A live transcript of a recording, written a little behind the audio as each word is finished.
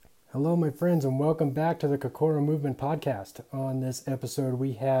Hello, my friends, and welcome back to the Kokoro Movement Podcast. On this episode,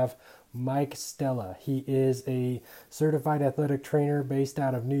 we have Mike Stella. He is a certified athletic trainer based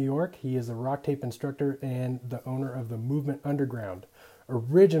out of New York. He is a rock tape instructor and the owner of the Movement Underground.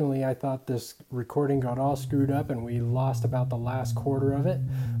 Originally, I thought this recording got all screwed up and we lost about the last quarter of it,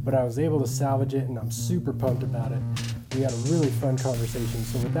 but I was able to salvage it and I'm super pumped about it. We had a really fun conversation,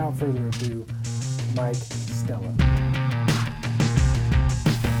 so without further ado, Mike Stella.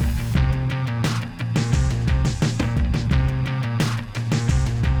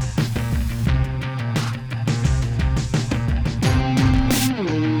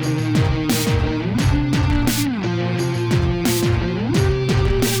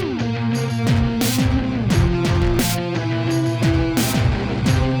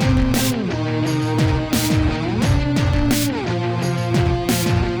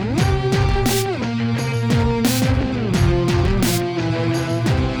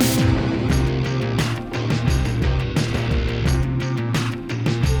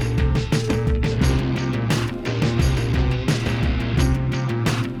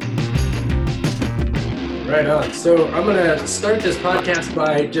 Right on. So I'm going to start this podcast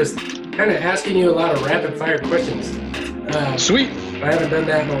by just kind of asking you a lot of rapid fire questions. Sweet. I haven't done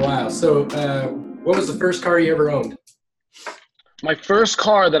that in a while. So what was the first car you ever owned? My first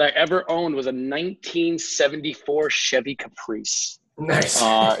car that I ever owned was a 1974 Chevy Caprice. Nice.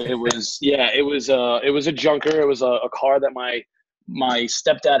 It was a junker. It was a car that my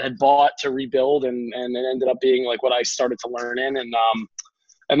stepdad had bought to rebuild, and it ended up being like what I started to learn in.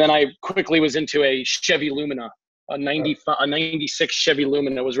 And then I quickly was into a Chevy Lumina, a 96 Chevy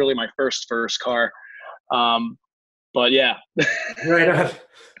Lumina was really my first car. But yeah. Right on.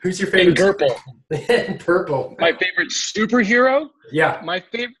 Who's your favorite? In purple. In purple. My favorite superhero? Yeah. My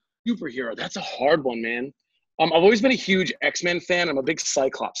favorite superhero. That's a hard one, man. I've always been a huge X-Men fan. I'm a big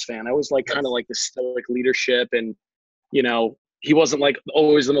Cyclops fan. I was kind of like the stoic leadership, and he wasn't like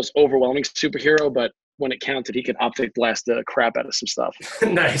always the most overwhelming superhero, but when it counted, he could optic blast the crap out of some stuff.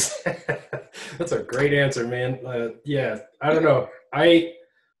 Nice. That's a great answer, man. Yeah, I don't know. I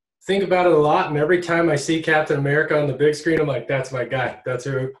think about it a lot, and every time I see Captain America on the big screen, I'm like, that's my guy. That's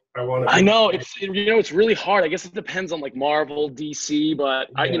who I want to be. I know. It's really hard. I guess it depends on like Marvel, DC, but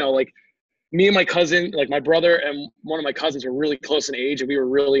Yeah. Me and my cousin, like my brother and one of my cousins were really close in age, and we were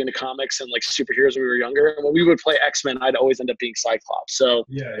really into comics and like superheroes when we were younger. And when we would play X-Men, I'd always end up being Cyclops. So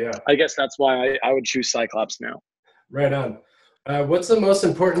Yeah. I guess that's why I would choose Cyclops now. Right on. What's the most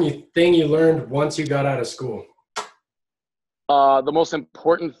important thing you learned once you got out of school? The most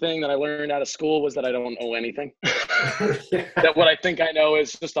important thing that I learned out of school was that I don't know anything. Yeah. That what I think I know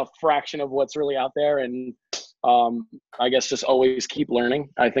is just a fraction of what's really out there. And I guess just always keep learning.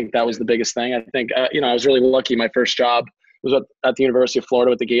 I think that was the biggest thing. I think, I was really lucky. My first job was at the University of Florida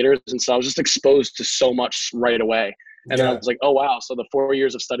with the Gators. And so I was just exposed to so much right away. And then I was like, oh, wow. So the 4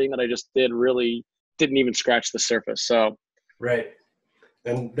 years of studying that I just did really didn't even scratch the surface. So. Right.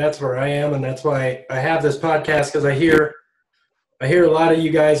 And that's where I am. And that's why I have this podcast, because I hear a lot of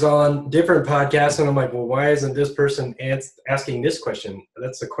you guys on different podcasts, and I'm like, well, why isn't this person asking this question?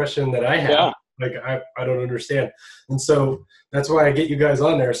 That's the question that I have. Yeah. Like, I don't understand. And so that's why I get you guys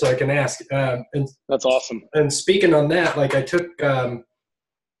on there so I can ask. And that's awesome. And speaking on that, like I took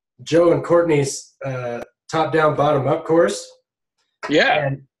Joe and Courtney's top down, bottom up course. Yeah.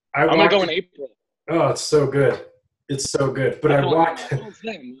 And I'm going to go in April. Oh, it's so good. It's so good. But I walked.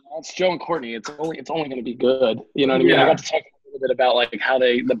 It's Joe and Courtney. It's only going to be good. You know what I mean? I got to talk a little bit about like how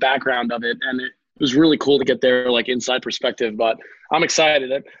the background of it, and it was really cool to get their like inside perspective. But I'm excited.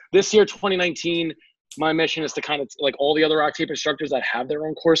 This year, 2019, my mission is to kind of like all the other rock tape instructors that have their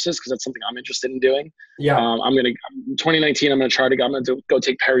own courses, because that's something I'm interested in doing. Yeah. 2019, I'm going to go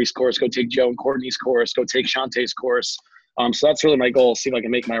take Perry's course, go take Joe and Courtney's course, go take Shantae's course. So that's really my goal. See if I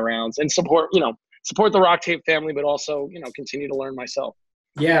can make my rounds and support the rock tape family, but also, continue to learn myself.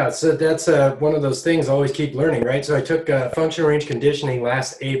 Yeah, so that's one of those things, always keep learning, right? So I took functional range conditioning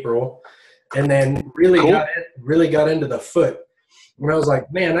last April, and then really got into the foot. And I was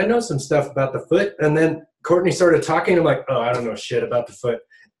like, man, I know some stuff about the foot. And then Courtney started talking. I'm like, oh, I don't know shit about the foot.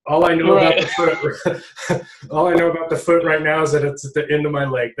 All I know about the foot right now is that it's at the end of my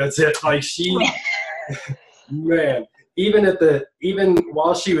leg. That's it. Like man, even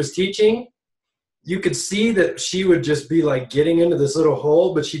while she was teaching, you could see that she would just be like getting into this little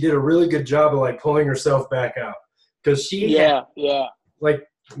hole, but she did a really good job of like pulling herself back out. Cause like,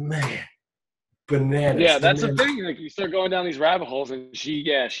 man, bananas. Yeah, that's the thing. Like you start going down these rabbit holes, and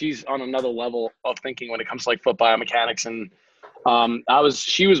she's on another level of thinking when it comes to like foot biomechanics and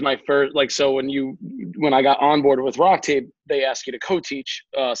She was my first, like, so when I got on board with Rock Tape, they asked you to co-teach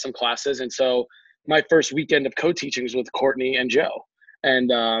some classes. And so my first weekend of co-teaching was with Courtney and Joe.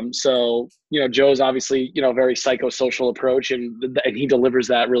 And so, Joe's obviously, very psychosocial approach, and he delivers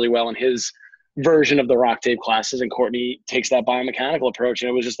that really well in his version of the Rock Tape classes. And Courtney takes that biomechanical approach, and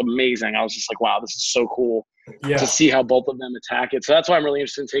it was just amazing. I was just like, wow, this is so cool to see how both of them attack it. So that's why I'm really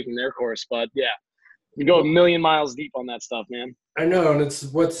interested in taking their course. But yeah, you go a million miles deep on that stuff, man. I know, and it's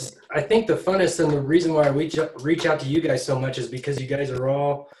what's I think the funnest, and the reason why I reach out to you guys so much is because you guys are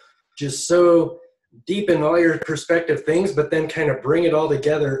all just so deep in all your perspective things, but then kind of bring it all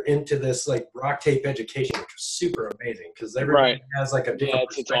together into this like Rock Tape education, which was super amazing because everybody has like a different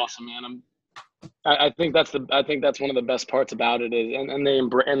perspective. It's awesome, man. I think that's one of the best parts about it is,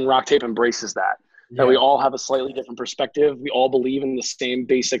 and Rock Tape embraces that. That we all have a slightly different perspective. We all believe in the same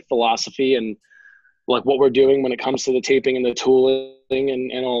basic philosophy and like what we're doing when it comes to the taping and the tooling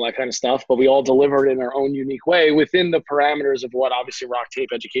and all that kind of stuff, but we all deliver it in our own unique way within the parameters of what obviously Rock Tape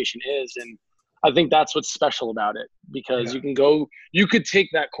education is. And I think that's what's special about it, because you could take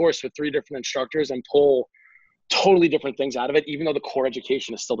that course with 3 different instructors and pull totally different things out of it, even though the core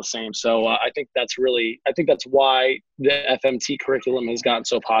education is still the same. So I think that's why the FMT curriculum has gotten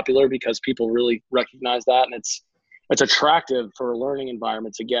so popular, because people really recognize that, and it's attractive for a learning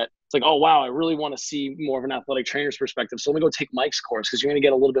environment to get. It's like, oh, wow, I really want to see more of an athletic trainer's perspective. So let me go take Mike's course, because you're going to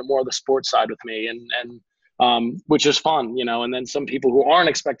get a little bit more of the sports side with me, and which is fun, and then some people who aren't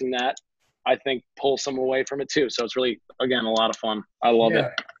expecting that, I think, pull some away from it too. So it's really, again, a lot of fun. I love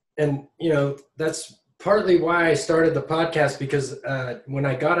it. And, that's partly why I started the podcast, because when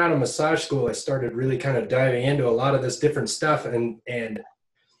I got out of massage school, I started really kind of diving into a lot of this different stuff. And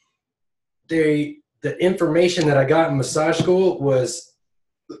the information that I got in massage school was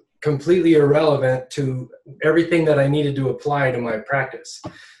completely irrelevant to everything that I needed to apply to my practice.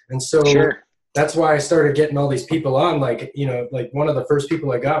 And so that's why I started getting all these people on, like one of the first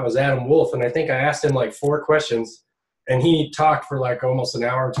people I got was Adam Wolf. And I think I asked him like 4 questions, and he talked for like almost an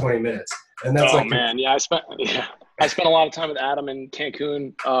hour and 20 minutes. And that's I spent a lot of time with Adam in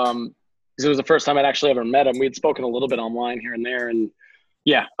Cancun. Because it was the first time I'd actually ever met him. We had spoken a little bit online here and there, and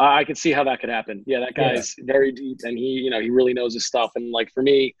I could see how that could happen. Yeah, that guy's very deep, and he really knows his stuff. And like for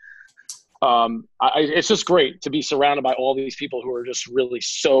me, it's just great to be surrounded by all these people who are just really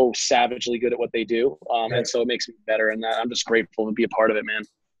so savagely good at what they do. And so it makes me better, and I'm just grateful to be a part of it, man.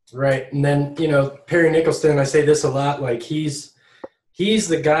 Right. And then, Perry Nicholson, I say this a lot, like he's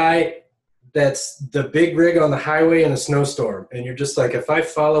the guy that's the big rig on the highway in a snowstorm. And you're just like, if I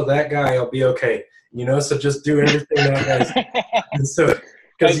follow that guy, I'll be okay. So just do everything that guy's. And so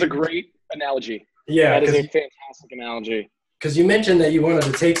that's a great analogy. Yeah. That is a fantastic analogy. Because you mentioned that you wanted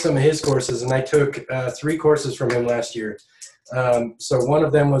to take some of his courses, and I took 3 courses from him last year. So one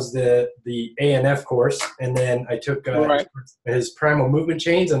of them was the ANF course, and then I took his primal movement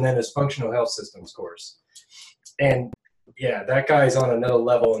chains, and then his functional health systems course. And that guy's on another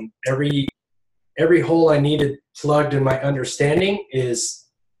level, and every hole I needed plugged in my understanding is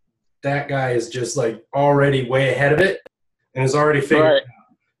that guy is just like already way ahead of it and is already figured it out.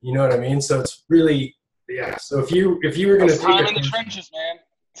 You know what I mean? So it's really, so if you were going to take time in the trenches, man.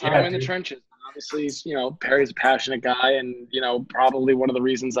 Time in the trenches. Obviously, Perry's a passionate guy, and, probably one of the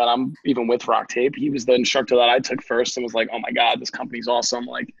reasons that I'm even with Rock Tape. He was the instructor that I took first and was like, oh my God, this company's awesome.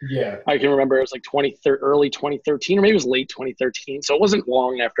 Like, I can remember it was like early 2013, or maybe it was late 2013. So it wasn't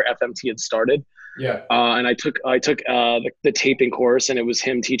long after FMT had started. Yeah. And I took the taping course, and it was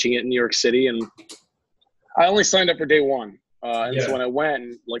him teaching it in New York City. And I only signed up for day 1. So when I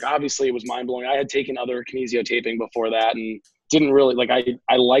went, like, obviously it was mind blowing. I had taken other kinesio taping before that, and didn't really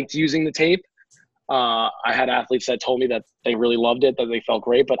I liked using the tape. I had athletes that told me that they really loved it, that they felt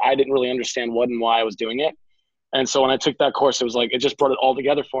great, but I didn't really understand what and why I was doing it. And so when I took that course, it was like, it just brought it all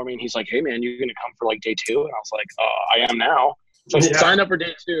together for me. And he's like, hey man, you're going to come for like day 2. And I was like, I am now. So I signed up for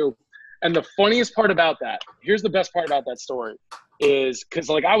day 2. And the funniest part about that, here's the best part about that story, is because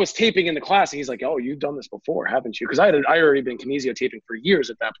like I was taping in the class, and he's like, oh, you've done this before, haven't you? Because I already been kinesio taping for years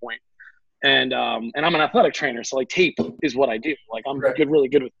at that point. And I'm an athletic trainer, so like tape is what I do. Like I'm really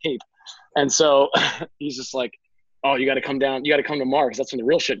good with tape. And so he's just like, oh, you got to come down. You got to come tomorrow, because that's when the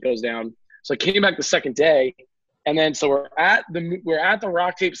real shit goes down. So I came back the second day, and then so we're at the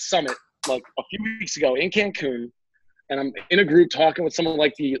Rock Tape Summit like a few weeks ago in Cancun, and I'm in a group talking with someone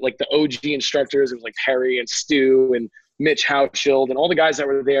like the OG instructors. It was like Perry and Stu and Mitch Hauschild and all the guys that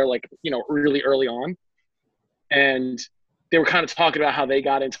were there, like, really early on. And they were kind of talking about how they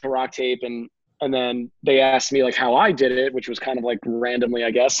got into Rock Tape, and then they asked me like how I did it, which was kind of like randomly,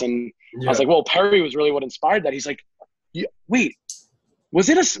 I guess. And I was like, well, Perry was really what inspired that. He's like, Wait, was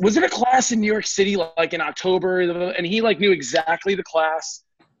it a class in New York City like in October? And he like knew exactly the class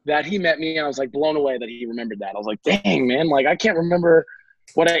that he met me. And I was like blown away that he remembered that. I was like, dang, man, like I can't remember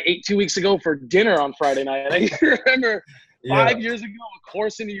what I ate 2 weeks ago for dinner on Friday night. I remember 5 years ago a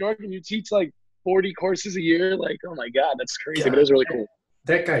course in New York, and you teach like 40 courses a year. Like, oh my God, that's crazy. But it was really cool.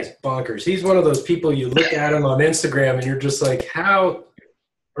 That guy's bonkers. He's one of those people you look at him on Instagram and you're just like, how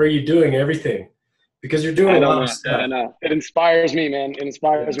are you doing everything? Because you're doing a lot of stuff. I know. It inspires me, man. It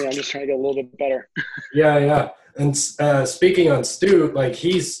inspires me. I'm just trying to get a little bit better. Yeah. And speaking on Stu, like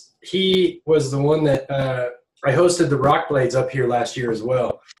he was the one that I hosted the Rock Blades up here last year as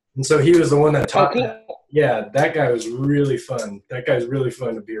well. And so he was the one that taught cool. that. Yeah, that guy was really fun. That guy's really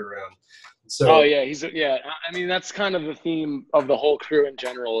fun to be around. So, oh yeah, I mean, that's kind of the theme of the whole crew in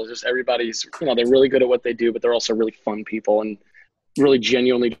general. Is just everybody's, they're really good at what they do, but they're also really fun people and really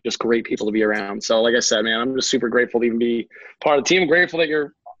genuinely just great people to be around. So, like I said, man, I'm just super grateful to even be part of the team. I'm grateful that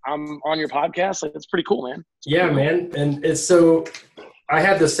I'm on your podcast. Like, it's pretty cool, man. Man, and it's so. I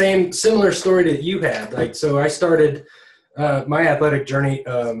had the similar story that you had. Like, so I started my athletic journey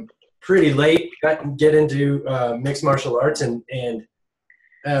pretty late. Get into mixed martial arts and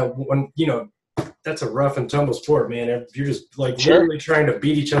when that's a rough and tumble sport, man. You're just like literally trying to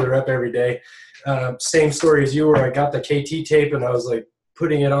beat each other up every day. Same story as you, where I got the KT tape and I was like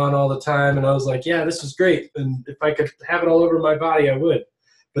putting it on all the time, and I was like, yeah, this is great, and if I could have it all over my body, I would.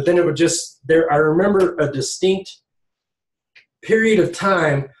 But then it would just I remember a distinct period of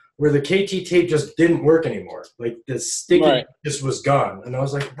time where the KT tape just didn't work anymore. Like the sticky just was gone, and I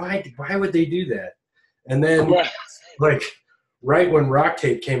was like, why would they do that? And then like right when rock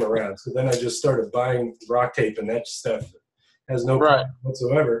tape came around, so then I just started buying rock tape, and that stuff has no problem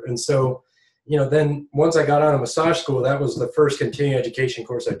whatsoever. And so, then once I got out of massage school, that was the first continuing education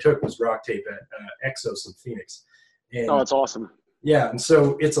course I took, was rock tape at Exos in Phoenix. And, oh, that's awesome. Yeah, and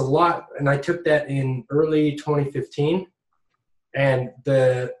so it's a lot, and I took that in early 2015, and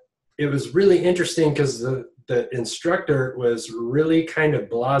it was really interesting because the instructor was really kind of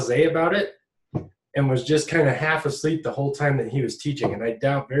blasé about it, and was just kind of half asleep the whole time that he was teaching. And I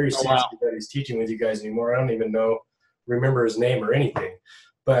doubt very seriously that he's teaching with you guys anymore. I don't even remember his name or anything.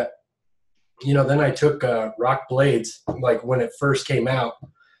 But, then I took Rock Blades, like when it first came out,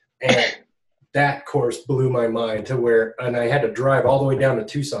 and that course blew my mind and I had to drive all the way down to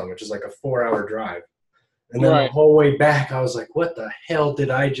Tucson, which is like a 4-hour drive. And then the whole way back, I was like, what the hell did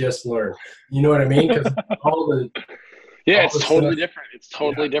I just learn? You know what I mean? Because it's totally different. It's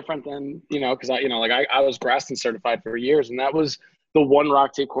totally different than, because I was Graston certified for years, and that was the one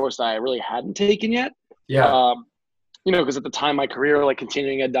rock tape course that I really hadn't taken yet. Yeah. Because at the time my career, like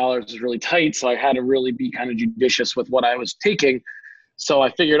continuing ed dollars was really tight. So I had to really be kind of judicious with what I was taking. So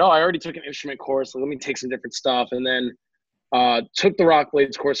I figured, I already took an instrument course. So let me take some different stuff. And then took the Rock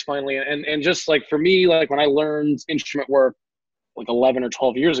Blades course finally. And just like for me, like when I learned instrument work like 11 or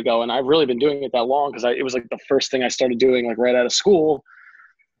 12 years ago, and I've really been doing it that long because it was like the first thing I started doing like right out of school.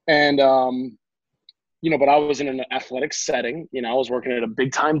 And, but I was in an athletic setting. I was working at a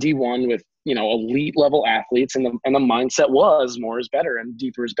big time D1 with, elite level athletes. And the mindset was more is better and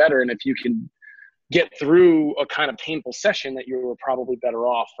deeper is better. And if you can get through a kind of painful session, that you were probably better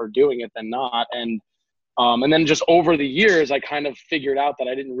off for doing it than not. And then just over the years, I kind of figured out that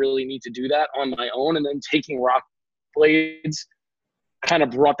I didn't really need to do that on my own. And then taking Rock Blades kind of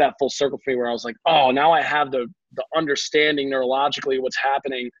brought that full circle for me, where I was like, oh, now I have the understanding neurologically what's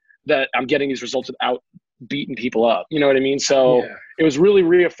happening, that I'm getting these results without beating people up. You know what I mean? So it was really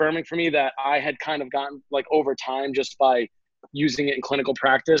reaffirming for me that I had kind of gotten like over time, just by using it in clinical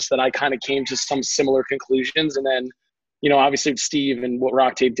practice, that I kind of came to some similar conclusions. And then, obviously Steve and what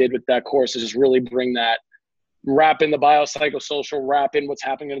Rock Tape did with that course is just really bring that, wrap in the biopsychosocial, wrap in what's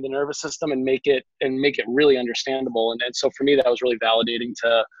happening in the nervous system, and make it really understandable. And so for me, that was really validating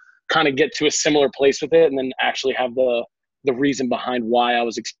to kind of get to a similar place with it, and then actually have the reason behind why I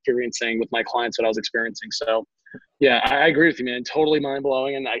was experiencing with my clients what I was experiencing. So yeah, I agree with you, man. Totally mind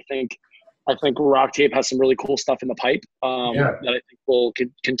blowing. And I think Rock Tape has some really cool stuff in the pipe that I think will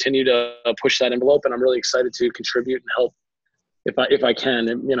continue to push that envelope. And I'm really excited to contribute and help if I can,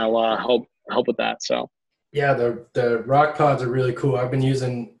 help with that. So. Yeah, the rock pods are really cool. I've been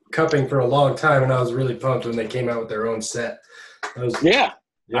using cupping for a long time, and I was really pumped when they came out with their own set.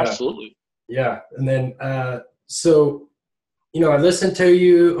 Absolutely. Yeah, and then so I listened to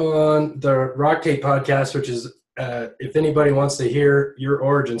you on the Rock Tape podcast, which is if anybody wants to hear your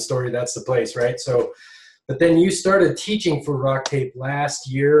origin story, that's the place, right? So, but then you started teaching for Rock Tape last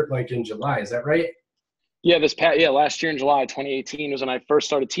year, like in July. Is that right? Yeah, last year in July 2018 was when I first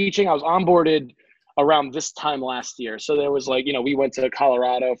started teaching. I was onboarded around this time last year. So there was like, we went to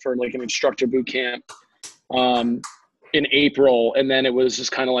Colorado for like an instructor boot camp in April. And then it was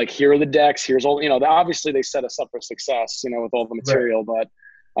just kind of like, here are the decks. Here's all, obviously they set us up for success, with all the material, but,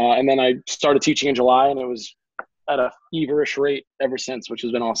 and then I started teaching in July, and it was at a feverish rate ever since, which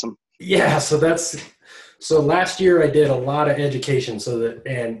has been awesome. Yeah. So last year I did a lot of education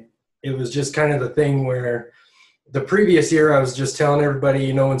and it was just kind of the thing where the previous year I was just telling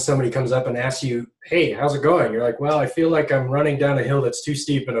everybody, when somebody comes up and asks you, hey, how's it going? You're like, well, I feel like I'm running down a hill that's too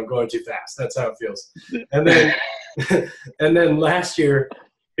steep and I'm going too fast. That's how it feels. And then, and then last year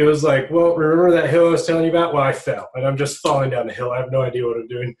it was like, well, remember that hill I was telling you about? Well, I fell and I'm just falling down the hill. I have no idea what I'm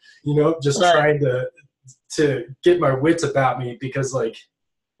doing, just trying to get my wits about me because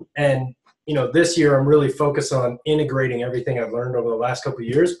this year I'm really focused on integrating everything I've learned over the last couple of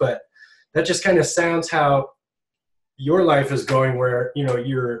years, but that just kind of sounds how your life is going where, you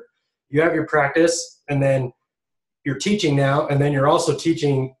have your practice and then you're teaching now, and then you're also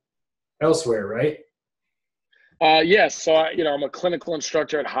teaching elsewhere, right? Yes. So I'm a clinical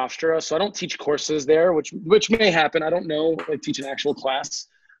instructor at Hofstra. So I don't teach courses there, which may happen. I don't know, like teach an actual class.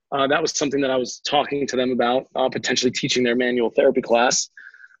 That was something that I was talking to them about, potentially teaching their manual therapy class.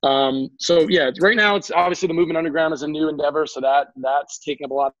 So yeah, right now it's obviously the Movement Underground is a new endeavor. So that's taking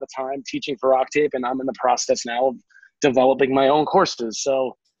up a lot of the time teaching for Octave, and I'm in the process now of developing my own courses.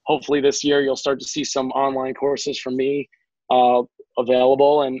 So hopefully this year you'll start to see some online courses from me,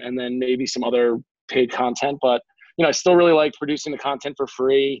 available, and then maybe some other paid content, but I still really like producing the content for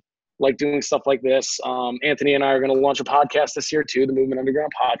free, like doing stuff like this. Anthony and I are going to launch a podcast this year too, the Movement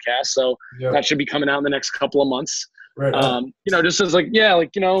Underground podcast. So that should be coming out in the next couple of months. Right. Just as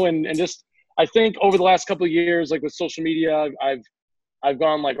and just, I think over the last couple of years, like with social media, I've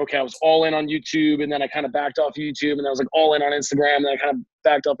gone like, okay, I was all in on YouTube, and then I kind of backed off YouTube, and then I was like all in on Instagram, and then I kind of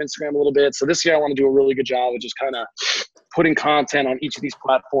backed off Instagram a little bit. So this year I want to do a really good job of just kind of putting content on each of these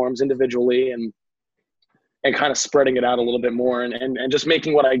platforms individually and kind of spreading it out a little bit more and just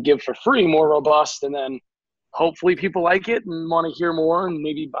making what I give for free more robust. And then hopefully people like it and want to hear more and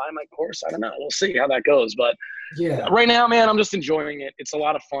maybe buy my course. I don't know. We'll see how that goes. But yeah, right now, man, I'm just enjoying it. It's a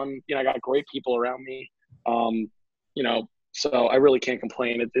lot of fun. I got great people around me. So I really can't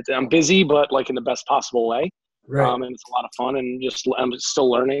complain. I'm busy, but like in the best possible way. Right. And it's a lot of fun, and I'm still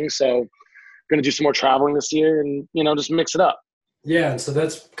learning. So I'm going to do some more traveling this year and, just mix it up. Yeah. And so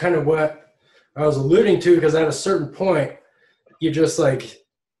that's kind of what I was alluding to, because at a certain point, you just it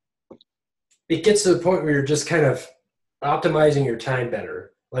gets to the point where you're just kind of optimizing your time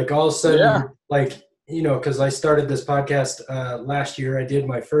better. Like all of a sudden, because I started this podcast last year. I did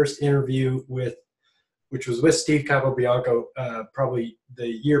my first interview which was with Steve Capobianco, probably the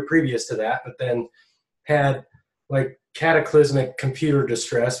year previous to that, but then had like cataclysmic computer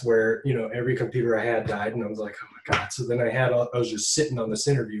distress where, every computer I had died, and I was like, oh my God. So then I was just sitting on this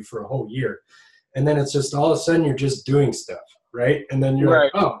interview for a whole year. And then it's just all of a sudden you're just doing stuff, right? And then you're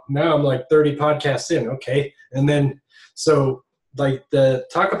like, oh, now I'm like 30 podcasts in, okay. And then so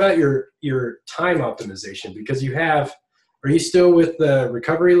talk about your time optimization, because are you still with the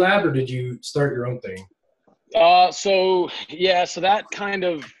recovery lab, or did you start your own thing? So that kind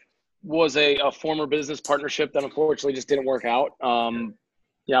of was a former business partnership that unfortunately just didn't work out. I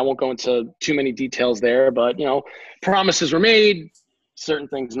won't go into too many details there, but promises were made, certain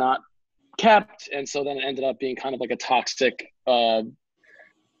things not kept, and so then it ended up being kind of like a toxic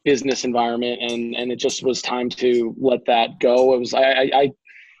business environment, and it just was time to let that go. It was I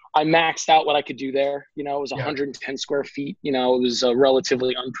maxed out what I could do there. It was 110 square feet. It was a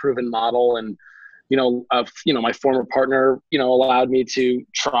relatively unproven model, and my former partner allowed me to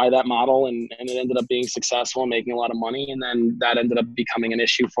try that model, and it ended up being successful and making a lot of money, and then that ended up becoming an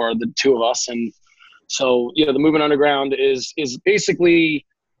issue for the two of us. And so the Movement Underground is basically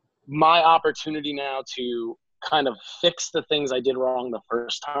my opportunity now to kind of fix the things I did wrong the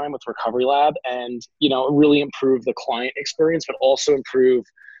first time with Recovery Lab, and really improve the client experience, but also improve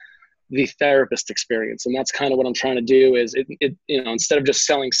the therapist experience. And that's kind of what I'm trying to do is instead of just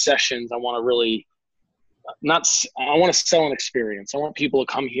selling sessions, I want to really I want to sell an experience. I want people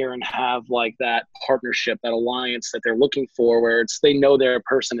to come here and have like that partnership, that alliance that they're looking for, where they know their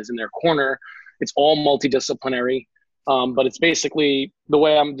person is in their corner. It's all multidisciplinary. But it's basically, the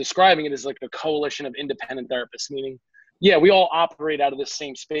way I'm describing it is like a coalition of independent therapists, meaning, we all operate out of this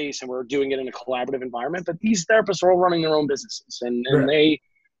same space and we're doing it in a collaborative environment, but these therapists are all running their own businesses, and they,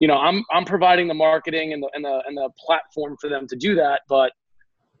 I'm providing the marketing and the platform for them to do that. But,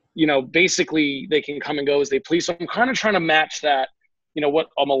 basically they can come and go as they please. So I'm kind of trying to match that, what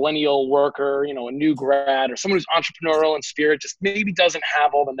a millennial worker, a new grad or someone who's entrepreneurial in spirit just maybe doesn't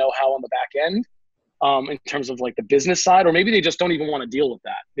have all the know-how on the back end. in terms of like the business side, or maybe they just don't even want to deal with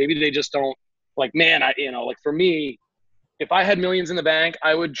that. Maybe they just don't like, man, like for me, if I had millions in the bank,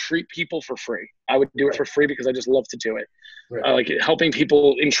 I would treat people for free. I would do it for free because I just love to do it. Right. Like helping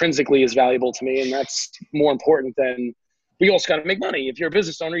people intrinsically is valuable to me. And that's more important than, we also got to make money. If you're a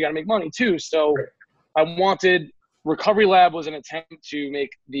business owner, you got to make money too. So I wanted, Recovery Lab was an attempt to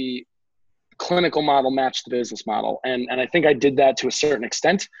make the clinical model match the business model. And I think I did that to a certain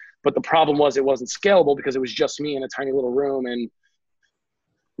extent, but the problem was it wasn't scalable because it was just me in a tiny little room. And,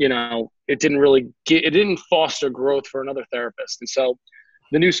 it didn't foster growth for another therapist. And so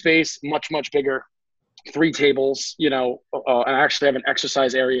the new space, much, much bigger, 3 tables, and I actually have an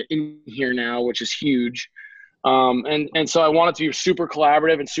exercise area in here now, which is huge. And so I want it to be super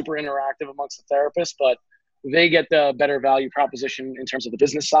collaborative and super interactive amongst the therapists, but they get the better value proposition in terms of the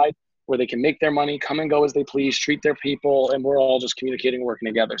business side, where they can make their money, come and go as they please, treat their people, and we're all just communicating, working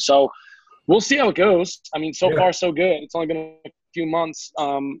together. So we'll see how it goes. I mean, so far so good. It's only been a few months,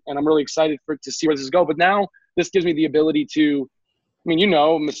 and I'm really excited to see where this goes. But now this gives me the ability to,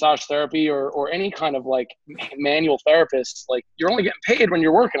 massage therapy or any kind of like manual therapist, like you're only getting paid when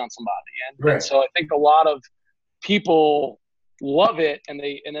you're working on somebody. And so I think a lot of people love it, and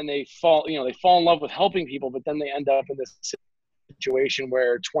then they fall in love with helping people, but then they end up in this situation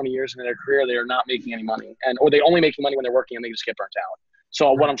where 20 years into their career, they are not making any money, or they only making money when they're working and they just get burnt out.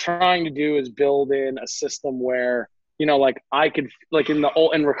 So what I'm trying to do is build in a system where, like I could, like in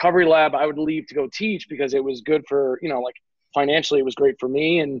Recovery Lab, I would leave to go teach because it was good for, like financially it was great for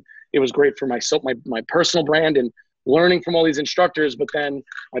me, and it was great for my personal brand and learning from all these instructors. But then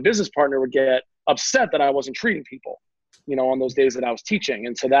my business partner would get upset that I wasn't treating people, on those days that I was teaching.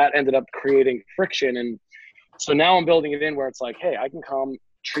 And so that ended up creating friction. And so now I'm building it in where it's like, hey, I can come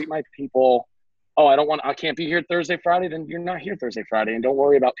treat my people. Oh, I can't be here Thursday, Friday. Then you're not here Thursday, Friday. And don't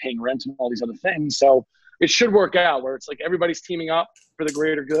worry about paying rent and all these other things. So it should work out where it's like everybody's teaming up for the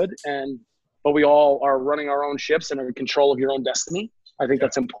greater good. But we all are running our own ships and are in control of your own destiny. I think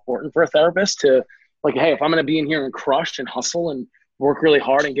that's important for a therapist to like, hey, if I'm going to be in here and crush and hustle and work really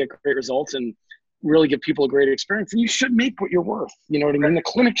hard and get great results and really give people a great experience, then you should make what you're worth. You know what I mean? The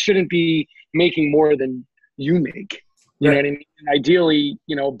clinic shouldn't be making more than you make. You know what I mean? Ideally,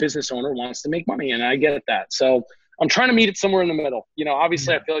 a business owner wants to make money, and I get that. So I'm trying to meet it somewhere in the middle.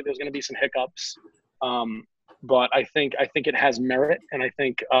 Obviously I feel like there's going to be some hiccups, but I think it has merit. And I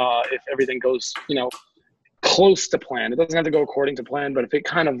think if everything goes, close to plan, it doesn't have to go according to plan, but if it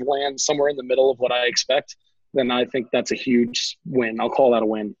kind of lands somewhere in the middle of what I expect, then I think that's a huge win. I'll call that a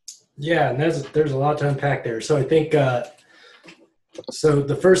win. Yeah, and there's a lot to unpack there. So I think so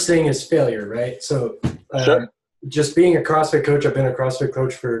the first thing is failure, right? So just being a CrossFit coach, I've been a CrossFit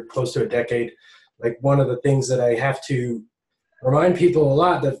coach for close to a decade. Like one of the things that I have to remind people a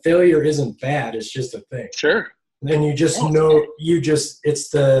lot, that failure isn't bad, it's just a thing. Sure. And you just it's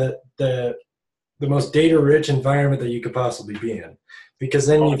the most data-rich environment that you could possibly be in, because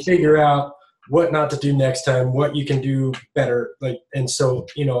then you figure out what not to do next time, what you can do better. And so,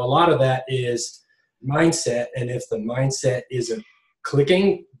 a lot of that is mindset. And if the mindset isn't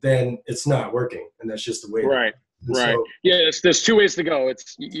clicking, then it's not working. And that's just the way. Right. So, yeah. There's 2 ways to go.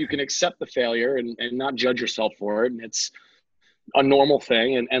 It's, you can accept the failure and not judge yourself for it. And it's a normal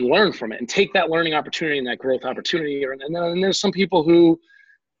thing, and learn from it and take that learning opportunity and that growth opportunity. And then there's some people who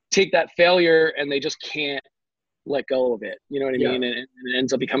take that failure and they just can't let go of it. You know what I mean? And it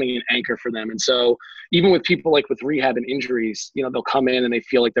ends up becoming an anchor for them. And so even with people like with rehab and injuries, they'll come in and they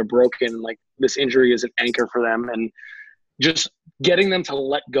feel like they're broken. Like this injury is an anchor for them, and just getting them to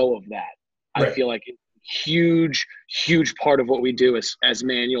let go of that. I feel like huge part of what we do as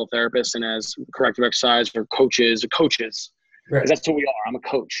manual therapists and as corrective exercise or coaches. Because that's what we are. I'm a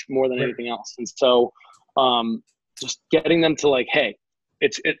coach more than anything else. And so just getting them to like, hey,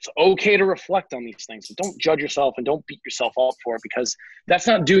 it's okay to reflect on these things. Don't judge yourself and don't beat yourself up for it, because that's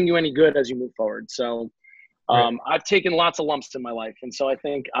not doing you any good as you move forward. So I've taken lots of lumps in my life. And so I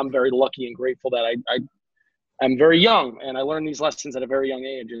think I'm very lucky and grateful that I'm very young and I learned these lessons at a very young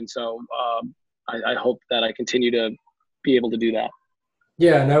age. And so I hope that I continue to be able to do that.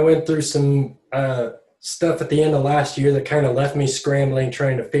 Yeah. And I went through some stuff at the end of last year that kind of left me scrambling,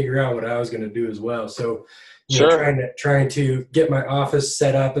 trying to figure out what I was going to do as well. So trying to get my office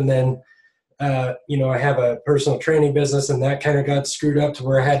set up, and then I have a personal training business, and that kind of got screwed up to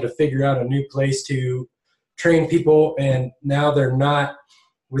where I had to figure out a new place to train people, and now they're not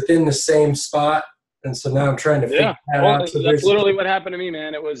within the same spot, and so now I'm trying to figure that out. So that's literally what happened to me,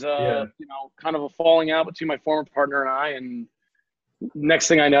 man. It was kind of a falling out between my former partner and I, and next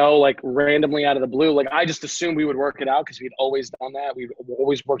thing I know, like randomly out of the blue, like I just assumed we would work it out because we'd always done that. We've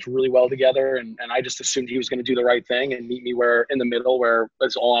always worked really well together. And I just assumed he was going to do the right thing and meet me where in the middle, where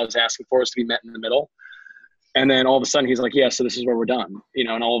that's all I was asking for, is to be met in the middle. And then all of a sudden he's like, yeah, so this is where we're done. You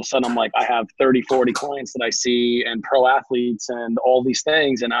know, and all of a sudden I'm like, I have 30, 40 clients that I see and pro athletes and all these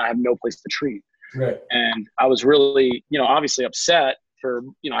things, and I have no place to treat. Right. And I was really, you know, obviously upset for,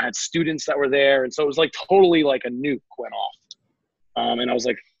 you know, I had students that were there. And so it was like totally like a nuke went off. And I was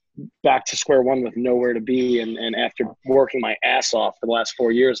like back to square one with nowhere to be. And after working my ass off for the last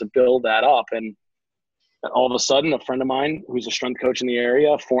 4 years to build that up, and all of a sudden a friend of mine who's a strength coach in the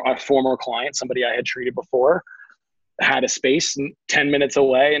area, a former client, somebody I had treated before, had a space 10 minutes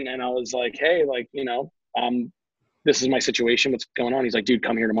away. And I was like, hey, like, you know, this is my situation. What's going on? He's like, dude,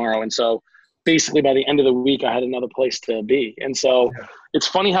 come here tomorrow. And so basically by the end of the week, I had another place to be. And so It's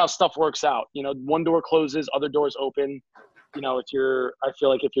funny how stuff works out. You know, one door closes, other doors open. You know, I feel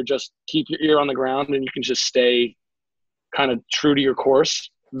like if you're just keep your ear on the ground and you can just stay kind of true to your course,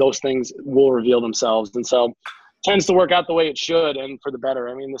 those things will reveal themselves. And so it tends to work out the way it should, and for the better.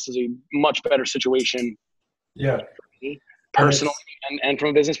 I mean, this is a much better situation. Yeah. For me, personally and from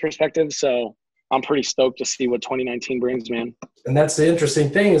a business perspective. So I'm pretty stoked to see what 2019 brings, man. And that's the interesting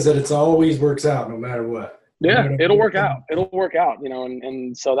thing, is that it's always works out no matter what. Yeah, it'll work out. It'll work out, you know,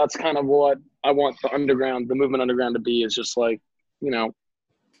 and so that's kind of what I want the movement underground to be, is just like, you know,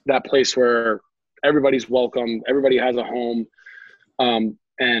 that place where everybody's welcome, everybody has a home, and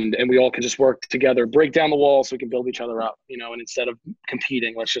we all can just work together, break down the walls so we can build each other up, you know, and instead of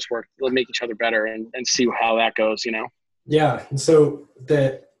competing, let's just let's make each other better and see how that goes, you know? Yeah. And so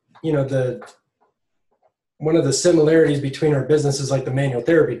that, you know, one of the similarities between our business is like the manual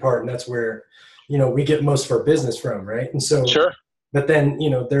therapy part, and that's where, you know, we get most of our business from, right? And so, sure. But then, you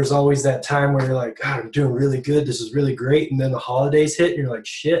know, there's always that time where you're like, God, I'm doing really good. This is really great. And then the holidays hit and you're like,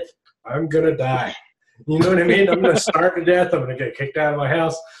 shit, I'm going to die. You know what I mean? I'm going to starve to death. I'm going to get kicked out of my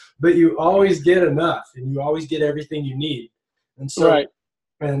house. But you always get enough, and you always get everything you need. And so, right.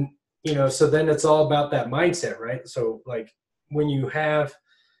 And, you know, so then it's all about that mindset, right? So like when you have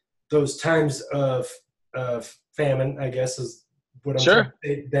those times of famine, I guess is what I'm sure.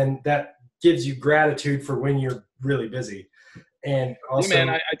 saying, then that gives you gratitude for when you're really busy. And also, yeah,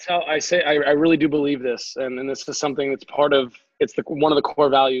 man, I really do believe this, and this is something that's part of one of the core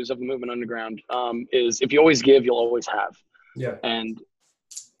values of the movement underground, is if you always give, you'll always have. Yeah. And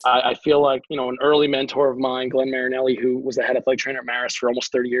I feel like, you know, an early mentor of mine, Glenn Marinelli, who was the head athletic trainer at Marist for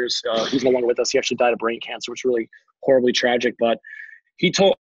almost 30 years, he's no longer with us. He actually died of brain cancer, which was really horribly tragic. But he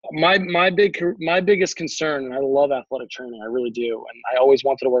told my biggest concern, and I love athletic training, I really do, and I always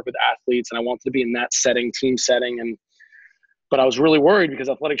wanted to work with athletes, and I wanted to be in that setting, team setting, but I was really worried because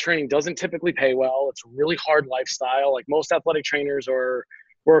athletic training doesn't typically pay well. It's a really hard lifestyle. Like most athletic trainers are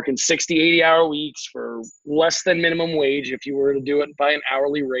working 60, 80-hour weeks for less than minimum wage if you were to do it by an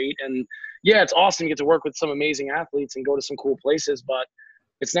hourly rate. And yeah, it's awesome. You get to work with some amazing athletes and go to some cool places, but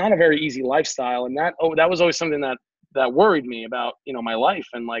it's not a very easy lifestyle. And that was always something that worried me about, you know, my life.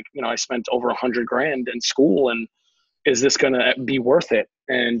 And like, you know, I spent over $100,000 in school, and is this going to be worth it?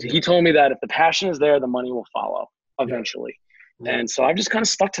 And he told me that if the passion is there, the money will follow eventually. Yeah. And so I've just kind of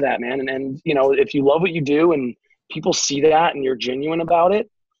stuck to that, man. And, you know, if you love what you do and people see that and you're genuine about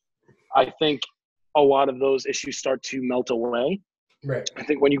it, I think a lot of those issues start to melt away. Right. I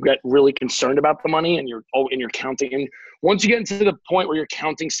think when you get really concerned about the money and you're counting, and once you get into the point where you're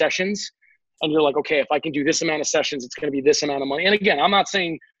counting sessions and you're like, okay, if I can do this amount of sessions, it's going to be this amount of money. And again, I'm not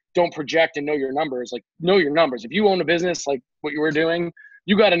saying don't project and know your numbers. Like, know your numbers. If you own a business like what you were doing,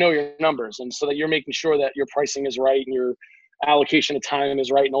 you got to know your numbers, and so that you're making sure that your pricing is right and your allocation of time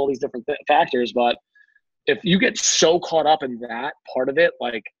is right and all these different factors. But if you get so caught up in that part of it,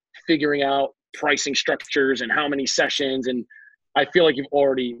 like figuring out pricing structures and how many sessions, and I feel like you've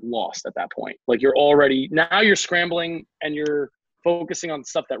already lost at that point. Like now you're scrambling and you're focusing on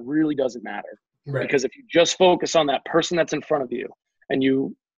stuff that really doesn't matter. Right. Because if you just focus on that person that's in front of you and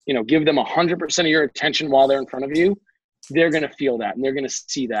you give them 100% of your attention while they're in front of you, they're going to feel that and they're going to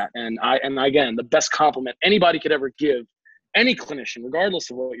see that. And again, the best compliment anybody could ever give any clinician,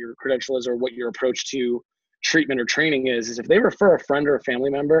 regardless of what your credential is or what your approach to treatment or training is if they refer a friend or a family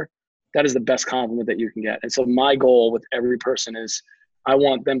member, that is the best compliment that you can get. And so my goal with every person is I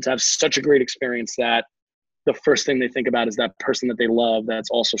want them to have such a great experience that the first thing they think about is that person that they love that's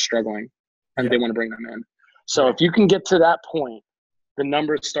also struggling, and they want to bring them in. So if you can get to that point, the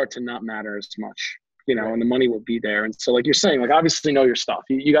numbers start to not matter as much, and the money will be there. And so like you're saying, like obviously know your stuff.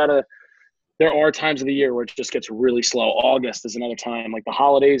 You gotta, there are times of the year where it just gets really slow. August is another time, like the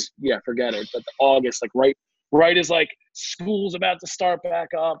holidays, forget it. But August, like right right as like school's about to start back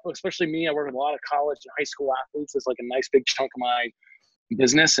up, especially me. I work with a lot of college and high school athletes. It's like a nice big chunk of my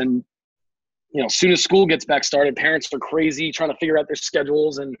business. And, as soon as school gets back started, parents are crazy trying to figure out their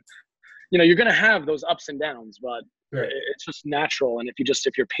schedules. And, you're going to have those ups and downs, but Right. it's just natural. And if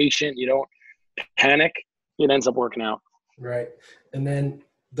you're patient, you don't panic, it ends up working out. Right. And then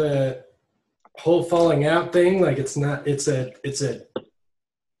the whole falling out thing, like it's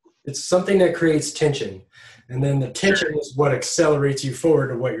something that creates tension. And then the tension is what accelerates you forward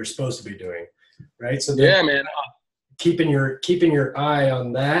to what you're supposed to be doing. Right. So yeah, man. Keeping your eye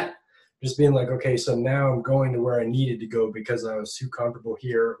on that, just being like, okay, so now I'm going to where I needed to go because I was too comfortable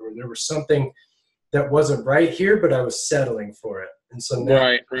here, or there was something that wasn't right here, but I was settling for it. And so now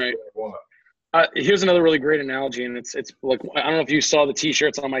right. What I want. Here's another really great analogy, and it's like, I don't know if you saw the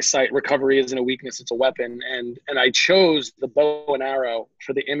T-shirts on my site. Recovery isn't a weakness; it's a weapon. And I chose the bow and arrow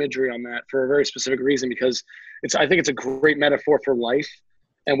for the imagery on that for a very specific reason, because I think it's a great metaphor for life.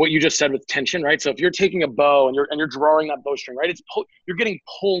 And what you just said with tension, right? So if you're taking a bow and you're drawing that bowstring, right? You're getting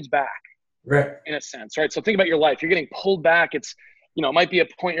pulled back, right? In a sense, right? So think about your life. You're getting pulled back. It's it might be a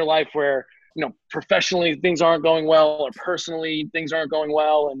point in your life where professionally things aren't going well, or personally things aren't going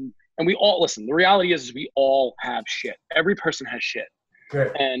well, and we all, listen, the reality is we all have shit. Every person has shit.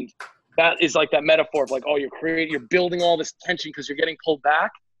 Right. And that is like that metaphor of like, oh, you're building all this tension because you're getting pulled back.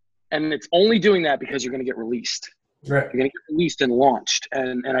 And it's only doing that because you're going to get released. Right. You're going to get released and launched.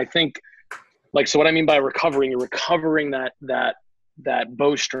 And I think, like, so what I mean by recovering, you're recovering that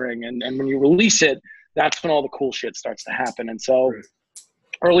bowstring. And when you release it, that's when all the cool shit starts to happen. And so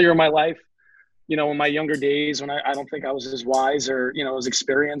earlier in my life, in my younger days, when I don't think I was as wise or, as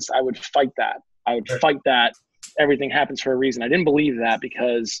experienced, I would fight that. I would fight that everything happens for a reason. I didn't believe that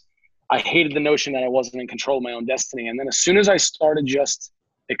because I hated the notion that I wasn't in control of my own destiny. And then as soon as I started just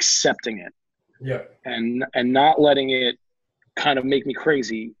accepting it and not letting it kind of make me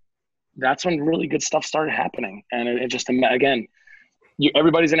crazy, that's when really good stuff started happening. And it just, again,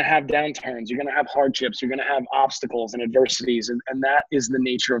 everybody's going to have downturns. You're going to have hardships. You're going to have obstacles and adversities. And that is the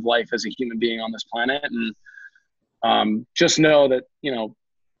nature of life as a human being on this planet. And just know that,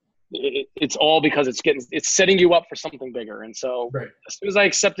 it's all because it's setting you up for something bigger. And so as soon as I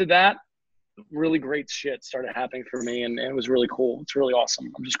accepted that, really great shit started happening for me. And it was really cool. It's really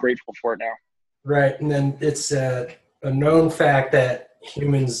awesome. I'm just grateful for it now. Right. And then it's a known fact that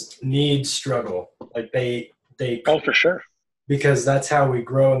humans need struggle. Like they oh, for sure. Because that's how we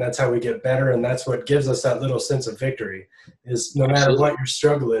grow and that's how we get better. And that's what gives us that little sense of victory is no matter what your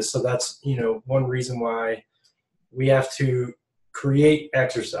struggle is. So that's, one reason why we have to create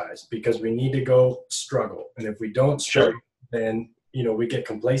exercise, because we need to go struggle. And if we don't struggle, then, we get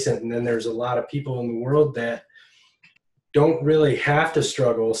complacent. And then there's a lot of people in the world that don't really have to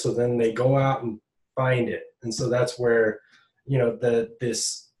struggle. So then they go out and find it. And so that's where,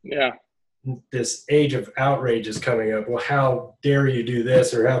 this age of outrage is coming up. Well, how dare you do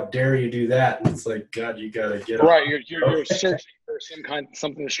this, or how dare you do that? And it's like, God, you got to get right. You're searching for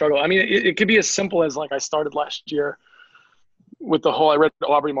something to struggle. I mean, it could be as simple as, like, I started last year with I read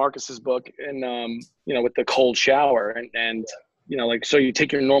Aubrey Marcus's book and, with the cold shower and so you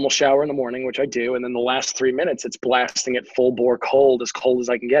take your normal shower in the morning, which I do. And then the last 3 minutes, it's blasting it full bore cold as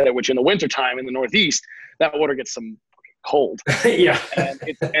I can get it, which in the wintertime in the Northeast, that water gets some cold. and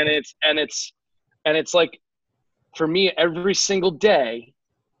it's like, for me, every single day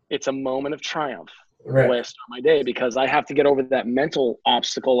it's a moment of triumph the way I start my day, because I have to get over that mental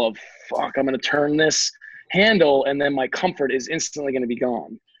obstacle of, fuck, I'm going to turn this handle and then my comfort is instantly going to be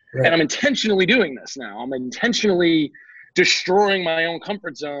gone. And I'm intentionally doing this now. I'm intentionally destroying my own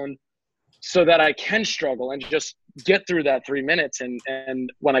comfort zone so that I can struggle and just get through that 3 minutes.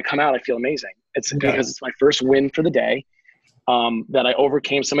 And when I come out, I feel amazing. It's because it's my first win for the day, that I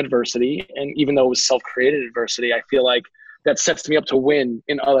overcame some adversity. And even though it was self-created adversity, I feel like that sets me up to win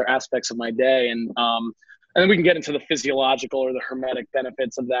in other aspects of my day. And then we can get into the physiological or the hermetic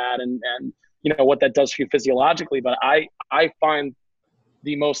benefits of that and what that does for you physiologically. But I find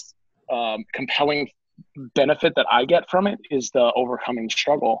the most compelling benefit that I get from it is the overcoming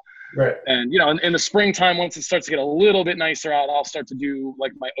struggle. And in the springtime, once it starts to get a little bit nicer out, I'll start to do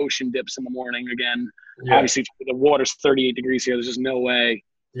like my ocean dips in the morning again. Obviously the water's 38 degrees here, there's just no way.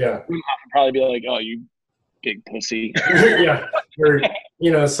 I'd probably be like, oh, you big pussy. So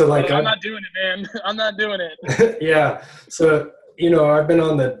like I'm not doing it, man. I'm not doing it. So I've been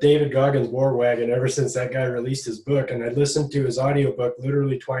on the David Goggins war wagon ever since that guy released his book, and I listened to his audiobook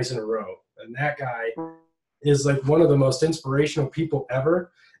literally twice in a row. And that guy is like one of the most inspirational people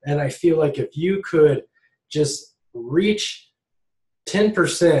ever. And I feel like if you could just reach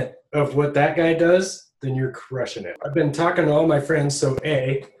 10% of what that guy does, then you're crushing it. I've been talking to all my friends. So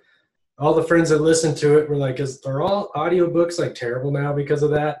all the friends that listen to it were like, are all audiobooks like terrible now because of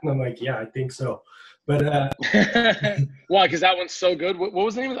that? And I'm like, yeah, I think so. But why? Because that one's so good. What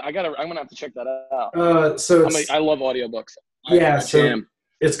was the name of it? I'm gonna have to check that out. I love audiobooks. So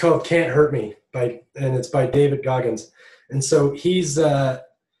it's called Can't Hurt Me and it's by David Goggins. And so he's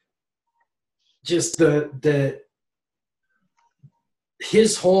just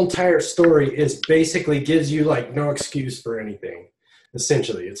his whole entire story is basically gives you like no excuse for anything.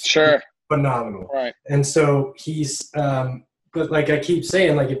 Essentially, it's phenomenal. Right. And so he's, but like I keep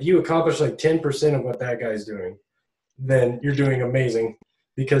saying, like if you accomplish like 10% of what that guy's doing, then you're doing amazing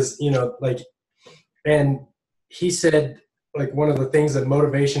because, and he said like one of the things that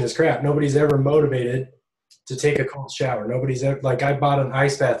motivation is crap. Nobody's ever motivated to take a cold shower. Nobody's ever, like I bought an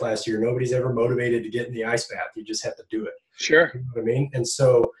ice bath last year. Nobody's ever motivated to get in the ice bath. You just have to do it. Sure. You know what I mean? And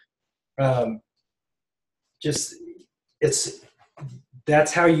so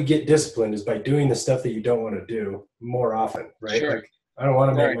that's how you get disciplined is by doing the stuff that you don't want to do more often, right? Sure. Like I don't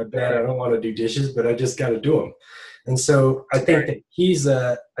want to make my bed. I don't want to do dishes, but I just got to do them. And so I think that he's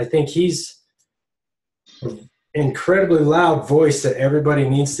an incredibly loud voice that everybody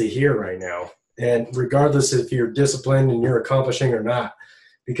needs to hear right now. And regardless if you're disciplined and you're accomplishing or not,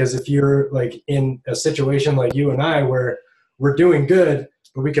 because if you're like in a situation like you and I, where we're doing good,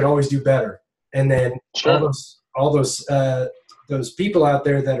 but we could always do better. And then all those people out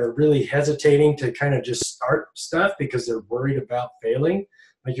there that are really hesitating to kind of just start stuff because they're worried about failing,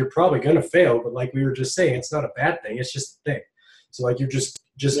 like you're probably going to fail, but like we were just saying, it's not a bad thing. It's just a thing. So like you're just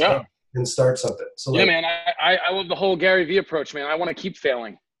and start something. So yeah, man, I love the whole Gary Vee approach, man. I want to keep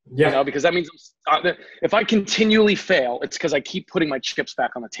failing. Yeah. Because that means if I continually fail, it's because I keep putting my chips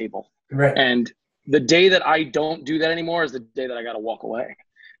back on the table. Right. And the day that I don't do that anymore is the day that I got to walk away.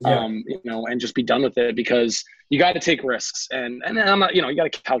 Yeah. And just be done with it because you got to take risks and I'm not, you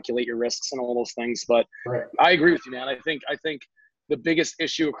got to calculate your risks and all those things. But I agree with you, man. I think the biggest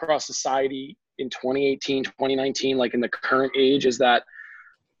issue across society in 2018, 2019, like in the current age, is that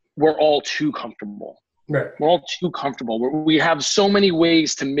we're all too comfortable. Right. We're all too comfortable. We have so many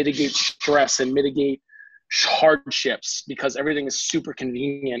ways to mitigate stress and mitigate hardships because everything is super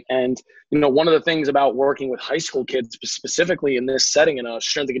convenient. And, one of the things about working with high school kids, specifically in this setting, in a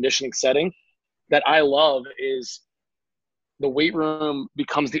strength and conditioning setting, that I love is the weight room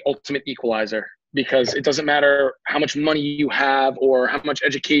becomes the ultimate equalizer because it doesn't matter how much money you have or how much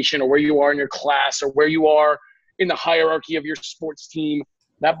education or where you are in your class or where you are in the hierarchy of your sports team.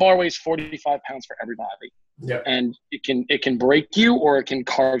 That bar weighs 45 pounds for everybody. Yeah. And it can break you or it can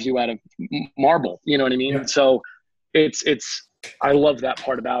carve you out of marble. You know what I mean? Yeah. So I love that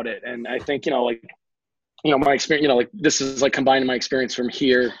part about it. And I think, my experience, this is like combining my experience from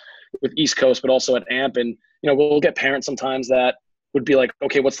here with East Coast, but also at AMP. And, we'll get parents sometimes that would be like,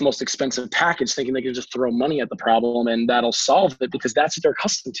 okay, what's the most expensive package? Thinking they can just throw money at the problem and that'll solve it because that's what they're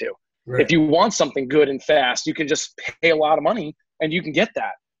accustomed to. Right. If you want something good and fast, you can just pay a lot of money and you can get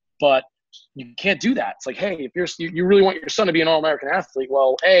that. But you can't do that. It's like, hey, if you really want your son to be an all-American athlete,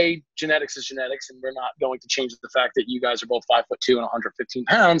 well, genetics is genetics, and we're not going to change the fact that you guys are both 5'2" and 115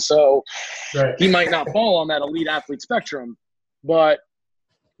 pounds. So he might not fall on that elite athlete spectrum. But,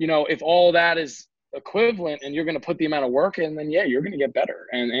 if all that is equivalent and you're going to put the amount of work in, then you're going to get better.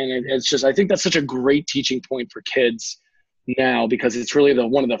 And it's just, I think that's such a great teaching point for kids now because it's really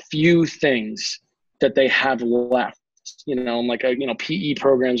one of the few things that they have left. PE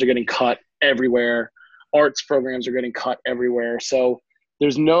programs are getting cut everywhere. Arts programs are getting cut everywhere. So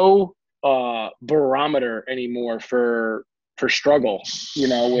there's no barometer anymore for struggle,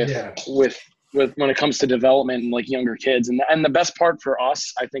 with when it comes to development and like younger kids. And the best part for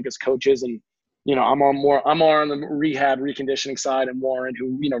us, I think, as coaches, and I'm more on the rehab reconditioning side, and Warren,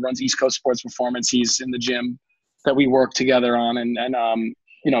 who runs East Coast Sports Performance, he's in the gym that we work together on, and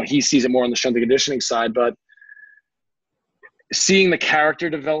he sees it more on the strength and conditioning side, but seeing the character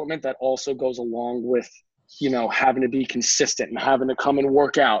development that also goes along with, having to be consistent and having to come and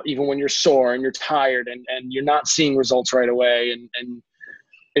work out even when you're sore and you're tired and you're not seeing results right away. And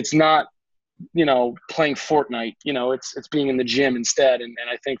it's not, playing Fortnite, it's being in the gym instead. And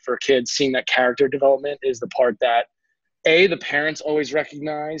I think for kids, seeing that character development is the part that the parents always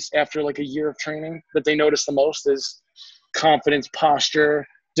recognize after like a year of training that they notice the most is confidence, posture,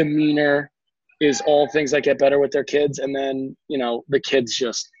 demeanor, is all things that get better with their kids. And then, the kids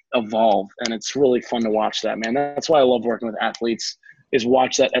just evolve, and it's really fun to watch that, man. That's why I love working with athletes, is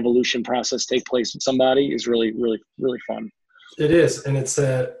watch that evolution process take place with somebody is really, really, really fun. It is. And it's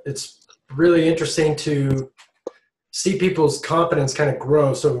really interesting to see people's confidence kind of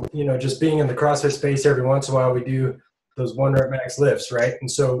grow. So, just being in the CrossFit space, every once in a while we do those 1 rep max lifts, right?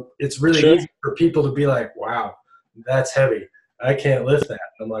 And so it's really Sure. easy for people to be like, wow, that's heavy. I can't lift that.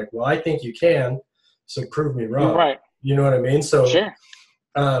 And I'm like, well, I think you can, so prove me wrong. Right. You know what I mean? So, Sure.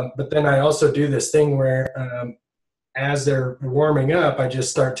 but then I also do this thing where as they're warming up, I just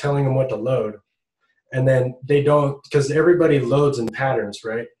start telling them what to load. And then they don't, because everybody loads in patterns,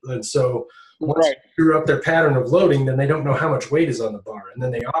 right? And so once Right. you screw up their pattern of loading, then they don't know how much weight is on the bar. And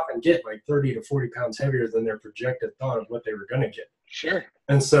then they often get like 30 to 40 pounds heavier than their projected thought of what they were going to get. Sure.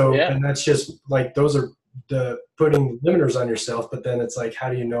 And so, Yeah. and that's just like, those are the putting limiters on yourself, but then it's like, how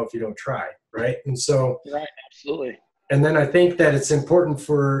do you know if you don't try? Right. And so, Right. Absolutely. and then I think that it's important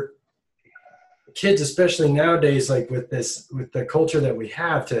for kids, especially nowadays, like with the culture that we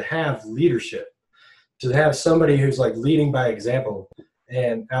have, to have leadership, to have somebody who's like leading by example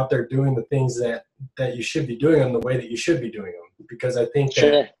and out there doing the things that you should be doing them the way that you should be doing them. Because I think that,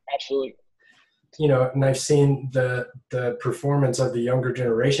 Sure. Absolutely. and I've seen the performance of the younger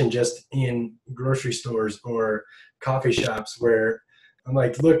generation just in grocery stores or coffee shops, where I'm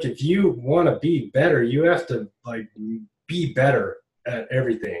like, look, if you want to be better, you have to like be better at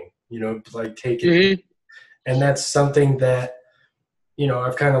everything, like take it. Mm-hmm. And that's something that,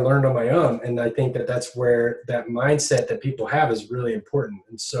 I've kind of learned on my own. And I think that that's where that mindset that people have is really important.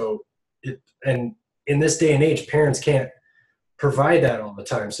 And so and in this day and age, parents can't provide that all the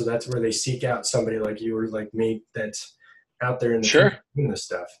time. So that's where they seek out somebody like you or like me that's out there in the Sure. field doing this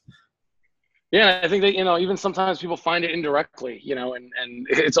stuff. Yeah, I think that, even sometimes people find it indirectly, and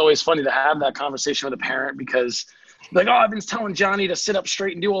it's always funny to have that conversation with a parent, because like, oh, I've been telling Johnny to sit up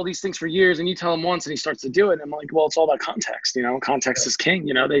straight and do all these things for years, and you tell him once and he starts to do it. And I'm like, well, it's all about context, context is king.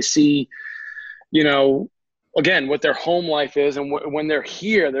 They see, again, what their home life is. And when they're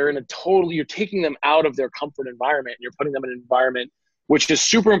here, they're in you're taking them out of their comfort environment, and you're putting them in an environment, which is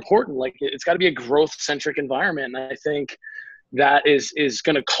super important. Like, it's got to be a growth centric environment. And I think that is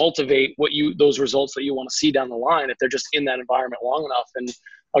going to cultivate those results that you want to see down the line if they're just in that environment long enough. And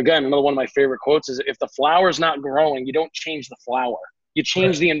again, another one of my favorite quotes is, if the flower's not growing, you don't change the flower. You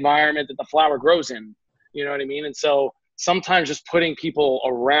change the environment that the flower grows in. You know what I mean? And so sometimes just putting people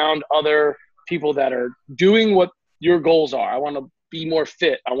around other people that are doing what your goals are. I want to be more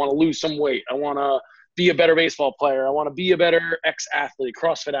fit. I want to lose some weight. I want to be a better baseball player. I want to be a better ex-athlete,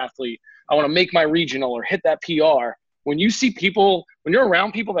 CrossFit athlete. I want to make my regional or hit that PR. When you're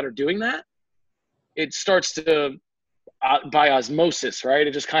around people that are doing that, it starts to, by osmosis, right?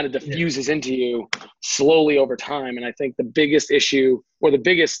 It just kind of diffuses into you slowly over time. And I think the biggest issue or the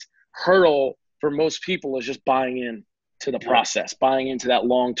biggest hurdle for most people is just buying in to the process, buying into that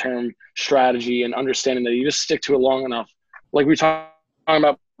long-term strategy and understanding that you just stick to it long enough. Like we were talking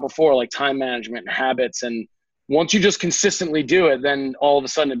about before, like time management and habits. And once you just consistently do it, then all of a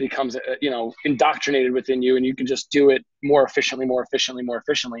sudden it becomes, indoctrinated within you, and you can just do it more efficiently.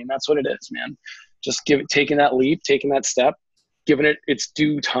 And that's what it is, man. Just taking that leap, taking that step, giving it its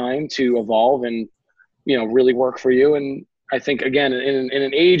due time to evolve and, really work for you. And I think, again, in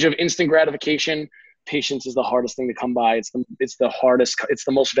an age of instant gratification, patience is the hardest thing to come by. It's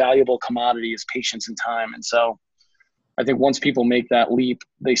the most valuable commodity is patience and time. And so I think once people make that leap,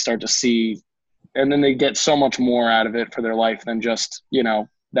 they start to see, and then they get so much more out of it for their life than just,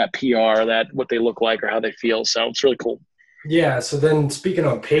 that PR, that what they look like or how they feel. So it's really cool. Yeah. So then speaking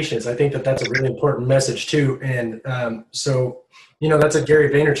on patience, I think that that's a really important message too. And so, that's a Gary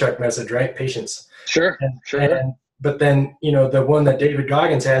Vaynerchuk message, right? Patience. Sure. But then, the one that David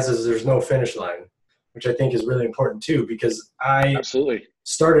Goggins has is there's no finish line, which I think is really important too, because I absolutely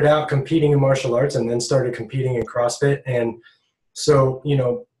started out competing in martial arts and then started competing in CrossFit. And so,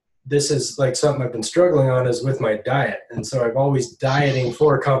 this is like something I've been struggling on is with my diet. And so I've always dieting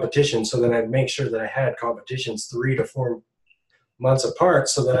for a competition. So then I'd make sure that I had competitions 3 to 4 months apart,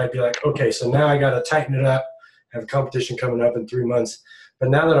 so that I'd be like, okay, so now I got to tighten it up, have a competition coming up in 3 months. But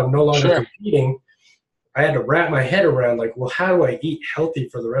now that I'm no longer competing, I had to wrap my head around like, well, how do I eat healthy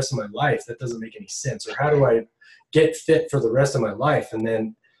for the rest of my life? That doesn't make any sense. Or how do I get fit for the rest of my life? And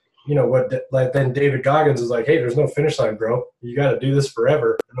then, then David Goggins was like, hey, there's no finish line, bro. You got to do this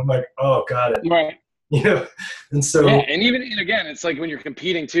forever. And I'm like, oh, got it. Right. And so, yeah. And again, it's like when you're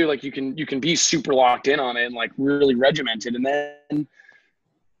competing too, like you can be super locked in on it and like really regimented. And then,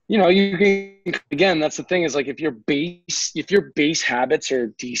 you can, again, that's the thing is like, if your base habits are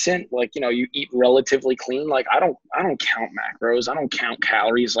decent, like, you eat relatively clean, like I don't count macros. I don't count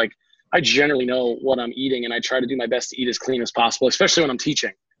calories. Like I generally know what I'm eating, and I try to do my best to eat as clean as possible, especially when I'm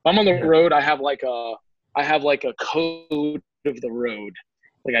teaching. If I'm on the road, I have like a code of the road.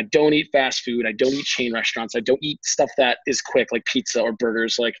 Like I don't eat fast food. I don't eat chain restaurants. I don't eat stuff that is quick, like pizza or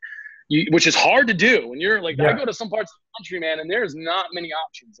burgers, like which is hard to do. When you're like, I go to some parts of the country, man, and there's not many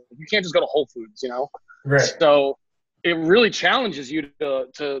options. You can't just go to Whole Foods, you know? Right. So it really challenges you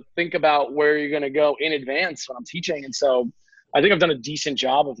to think about where you're going to go in advance when I'm teaching. And so I think I've done a decent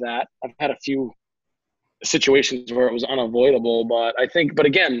job of that. I've had a few situations where it was unavoidable, but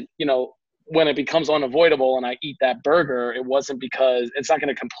again, you know, when it becomes unavoidable and I eat that burger, it wasn't because it's not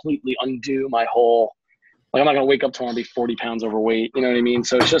going to completely undo my whole, like I'm not going to wake up tomorrow and be 40 pounds overweight. You know what I mean?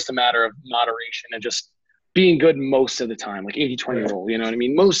 So it's just a matter of moderation and just being good most of the time, like 80-20 rule, you know what I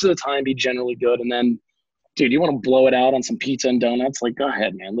mean? Most of the time be generally good. And then, dude, you want to blow it out on some pizza and donuts? Like, go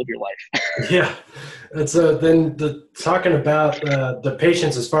ahead, man, live your life. Yeah. That's then talking about the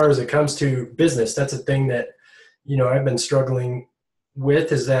patience as far as it comes to business. That's a thing that, you know, I've been struggling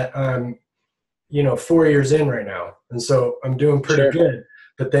with, is that I'm, you know, 4 years in right now. And so I'm doing pretty good.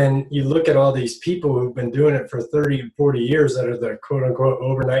 But then you look at all these people who've been doing it for 30 and 40 years that are the quote unquote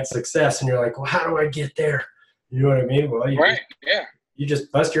overnight success. And you're like, well, how do I get there? You know what I mean? Well, you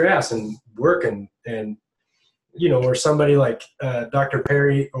just bust your ass and work and, you know, or somebody like Dr.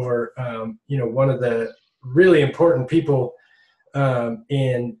 Perry or, you know, one of the really important people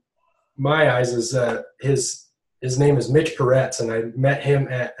in my eyes is his name is Mitch Peretz, and I met him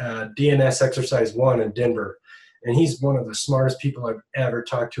at DNS Exercise 1 in Denver. And he's one of the smartest people I've ever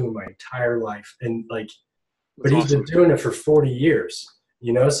talked to in my entire life. And like, but he's been doing it for 40 years,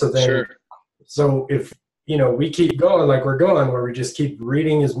 you know? So then, so if, you know, we keep going like we're going, where we just keep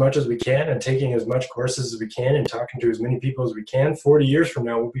reading as much as we can and taking as much courses as we can and talking to as many people as we can, 40 years from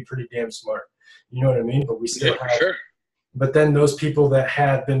now, we'll be pretty damn smart. You know what I mean? But we still have, but then those people that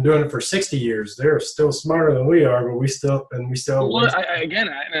have been doing it for 60 years, they're still smarter than we are, but we still. Well,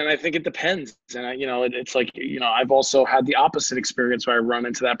 I think it depends. And you know, it's like, you know, I've also had the opposite experience where I run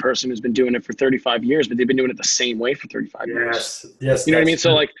into that person who's been doing it for 35 years, but they've been doing it the same way for 35 years. Yes. You know what I mean?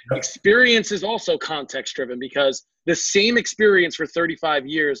 So like experience is also context driven, because the same experience for 35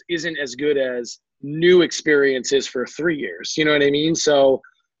 years isn't as good as new experiences for 3 years. You know what I mean? So,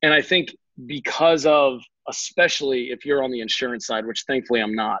 and I think because of, especially if you're on the insurance side, which thankfully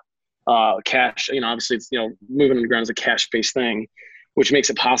I'm not, cash, you know, obviously it's, you know, moving on the ground is a cash-based thing, which makes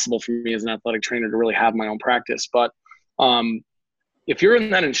it possible for me as an athletic trainer to really have my own practice. But if you're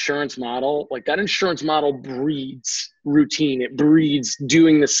in that insurance model, like that insurance model breeds routine. It breeds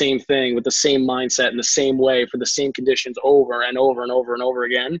doing the same thing with the same mindset in the same way for the same conditions over and over and over and over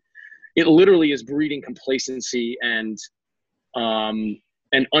again. It literally is breeding complacency and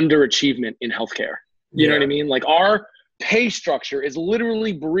underachievement in healthcare. You know what I mean? Like our pay structure is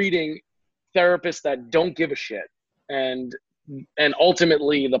literally breeding therapists that don't give a shit. And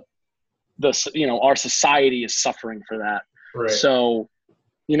ultimately the you know, our society is suffering for that. Right. So,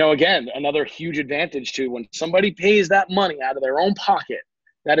 you know, again, another huge advantage to when somebody pays that money out of their own pocket,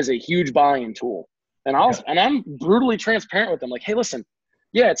 that is a huge buy-in tool. And I'm brutally transparent with them. Like, hey, listen,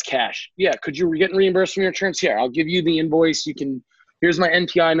 yeah, it's cash. Yeah. Could you get reimbursed from your insurance? Here, I'll give you the invoice. Here's my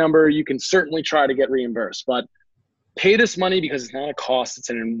NPI number. You can certainly try to get reimbursed, but pay this money because it's not a cost.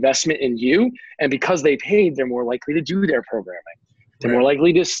 It's an investment in you. And because they paid, they're more likely to do their programming. They're more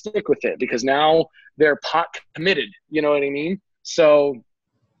likely to stick with it because now they're pot committed. You know what I mean? So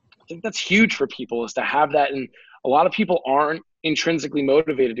I think that's huge for people, is to have that. And a lot of people aren't intrinsically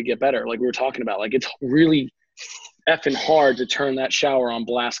motivated to get better. Like we were talking about, like it's really effing hard to turn that shower on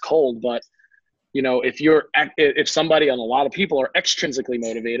blast cold. But you know, if somebody, and a lot of people are extrinsically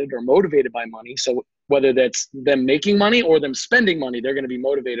motivated or motivated by money. So whether that's them making money or them spending money, they're going to be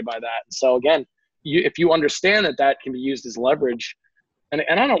motivated by that. So again, if you understand that can be used as leverage, and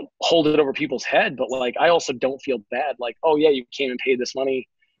I don't hold it over people's head, but like, I also don't feel bad. Like, oh yeah, you came and paid this money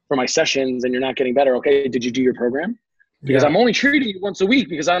for my sessions and you're not getting better. Okay. Did you do your program? Because I'm only treating you once a week,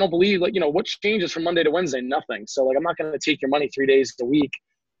 because I don't believe, like, you know, what changes from Monday to Wednesday? Nothing. So like, I'm not going to take your money 3 days a week.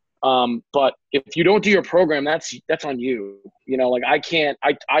 But if you don't do your program, that's on you. You know, like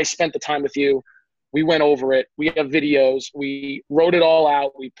I spent the time with you. We went over it. We have videos. We wrote it all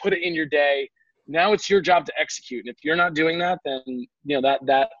out. We put it in your day. Now it's your job to execute. And if you're not doing that, then, you know,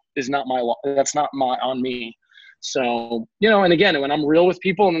 that is not that's not on me. So, you know, and again, when I'm real with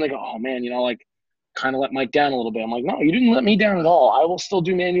people and then they go, oh man, you know, like kind of let Mike down a little bit. I'm like, no, you didn't let me down at all. I will still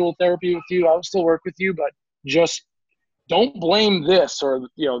do manual therapy with you. I will still work with you, but just don't blame this or,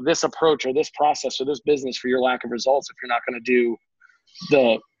 you know, this approach or this process or this business for your lack of results if you're not going to do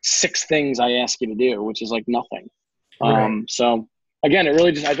the 6 things I ask you to do, which is like nothing. Right. So again,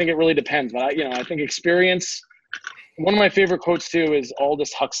 I think it really depends. But I think experience, one of my favorite quotes too is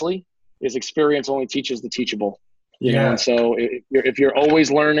Aldous Huxley, is experience only teaches the teachable. you know? And so if you're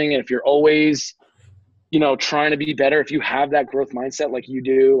always learning, and if you're always, you know, trying to be better, if you have that growth mindset, like you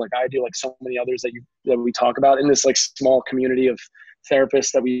do, like I do, like so many others that we talk about in this like small community of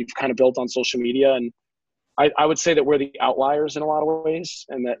therapists that we've kind of built on social media. And I would say that we're the outliers in a lot of ways,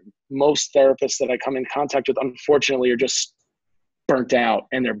 and that most therapists that I come in contact with, unfortunately, are just burnt out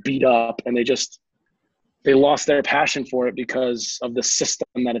and they're beat up, and they lost their passion for it because of the system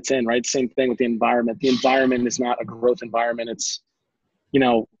that it's in, right? Same thing with the environment. The environment is not a growth environment. It's, you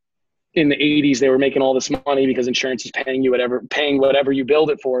know, in the 80s, they were making all this money because insurance is paying whatever you build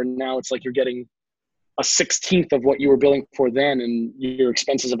it for. And now it's like you're getting a 16th of what you were billing for then, and your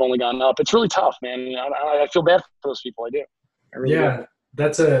expenses have only gone up. It's really tough, man. I feel bad for those people. I do. I really do.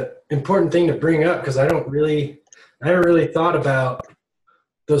 That's a important thing to bring up, because I haven't really thought about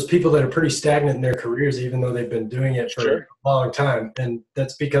those people that are pretty stagnant in their careers, even though they've been doing it for a long time. And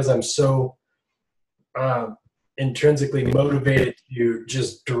that's because I'm so intrinsically motivated to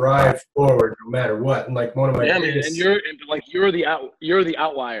just drive forward no matter what. And like one of my biggest, and you're the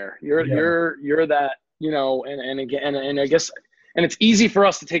outlier. You're that, you know, and again, and I guess, and it's easy for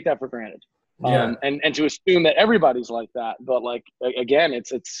us to take that for granted. And to assume that everybody's like that. But like, again,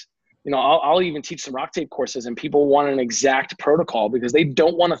 it's, you know, I'll even teach some rock tape courses, and people want an exact protocol because they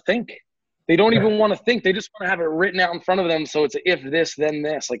don't want to think. They don't even want to think. They just want to have it written out in front of them. So it's if this, then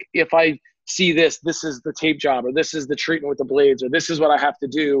this. Like if I see this, this is the tape job, or this is the treatment with the blades, or this is what I have to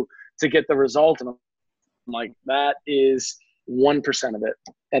do to get the result. And I'm like, that is 1% of it.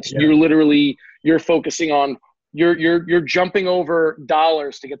 That's you're focusing on, you're jumping over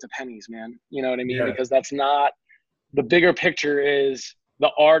dollars to get to pennies, man. You know what I mean? Because that's not, the bigger picture is the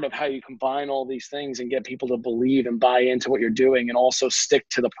art of how you combine all these things and get people to believe and buy into what you're doing, and also stick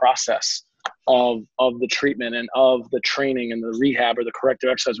to the process of the treatment and of the training and the rehab or the corrective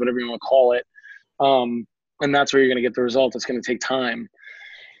exercise, whatever you want to call it. And that's where you're going to get the result. It's going to take time.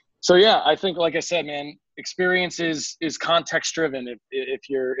 So yeah, I think, like I said, man, experience is context driven. If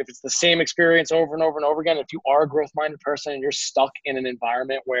it's the same experience over and over and over again, if you are a growth minded person and you're stuck in an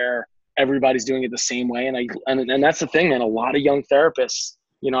environment where everybody's doing it the same way. And that's the thing, man. A lot of young therapists,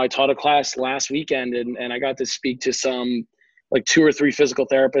 you know, I taught a class last weekend, and I got to speak to some like 2 or 3 physical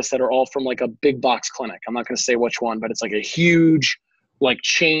therapists that are all from like a big box clinic. I'm not going to say which one, but it's like a huge like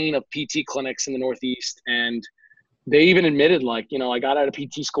chain of PT clinics in the Northeast. And they even admitted, like, you know, I got out of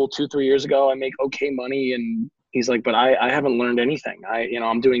PT school 2-3 years ago. I make okay money. And he's like, but I haven't learned anything.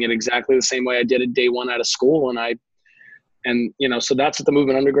 I'm doing it exactly the same way I did it day one out of school. And, you know, so that's what the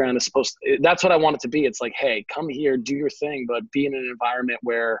Movement Underground is supposed to, that's what I want it to be. It's like, hey, come here, do your thing, but be in an environment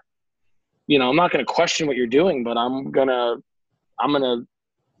where, you know, I'm not going to question what you're doing, but I'll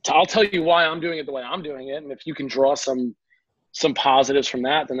tell you why I'm doing it the way I'm doing it. And if you can draw some positives from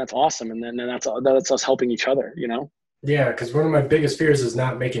that, then that's awesome. And then that's us helping each other, you know? Yeah. Cause one of my biggest fears is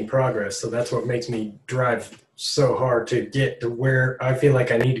not making progress. So that's what makes me drive so hard to get to where I feel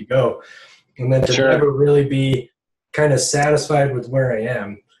like I need to go. And then to never really be kind of satisfied with where I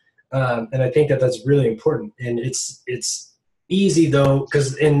am. And I think that that's really important. And it's easy though,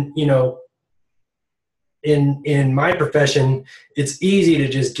 because in my profession, it's easy to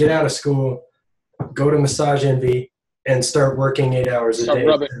just get out of school, go to Massage Envy, and start working 8 hours a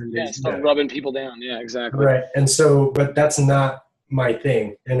day. Start rubbing people down. Yeah, exactly. Right. And so, but that's not my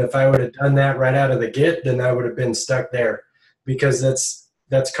thing. And if I would have done that right out of the get, then I would have been stuck there, because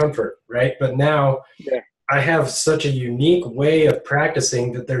that's comfort, right? But now I have such a unique way of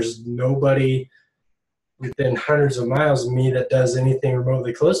practicing that there's nobody within hundreds of miles of me that does anything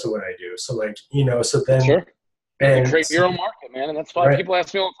remotely close to what I do. So like, you know, so then and create your own market, man. And that's why people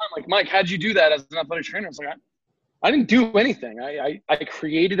ask me all the time, like, Mike, how'd you do that as an athletic trainer? It's like, I didn't do anything. I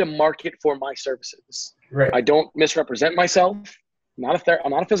created a market for my services. Right. I don't misrepresent myself. I'm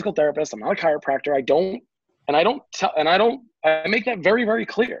not a physical therapist. I'm not a chiropractor. I make that very, very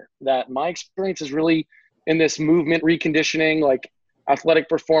clear that my experience is really in this movement reconditioning, like athletic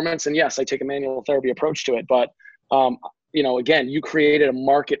performance. And yes, I take a manual therapy approach to it, but you know, again, you created a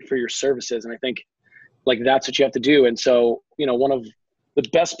market for your services. And I think like, that's what you have to do. And so, you know, one of the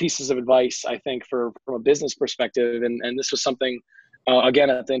best pieces of advice, I think, from a business perspective, and this was something, again,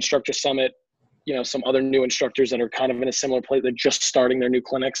 at the instructor summit, you know, some other new instructors that are kind of in a similar place, they're just starting their new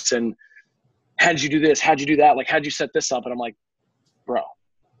clinics. And how'd you do this? How'd you do that? Like, how'd you set this up? And I'm like, bro,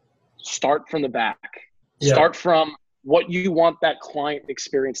 start from the back. Start from what you want that client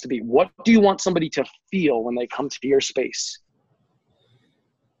experience to be. What do you want somebody to feel when they come to your space?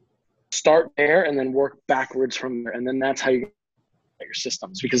 Start there and then work backwards from there. And then that's how you get your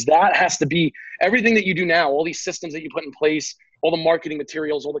systems, because that has to be everything that you do now. All these systems that you put in place, all the marketing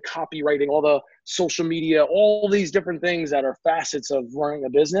materials, all the copywriting, all the social media, all these different things that are facets of running a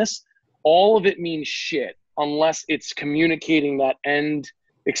business, all of it means shit unless it's communicating that end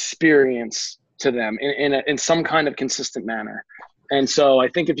experience to them in some kind of consistent manner. And so I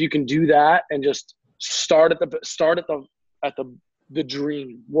think if you can do that and just start at the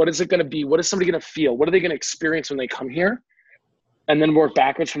dream, what is it going to be? What is somebody going to feel? What are they going to experience when they come here? And then work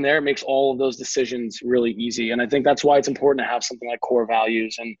backwards from there. It makes all of those decisions really easy. And I think that's why it's important to have something like core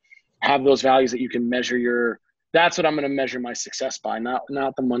values and have those values that you can measure that's what I'm going to measure my success by, not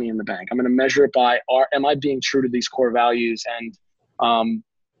the money in the bank. I'm going to measure it by, am I being true to these core values? And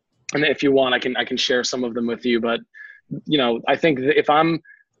if you want, I can share some of them with you, but I think that if I'm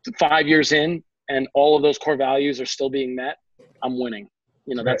 5 years in and all of those core values are still being met, I'm winning.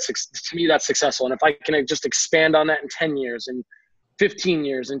 That's, to me, that's successful. And if I can just expand on that in 10 years and 15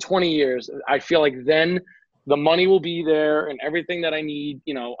 years and 20 years, I feel like then the money will be there and everything that I need,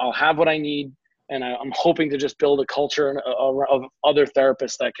 I'll have what I need. And I'm hoping to just build a culture of other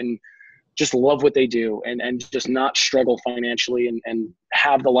therapists that can just love what they do and just not struggle financially and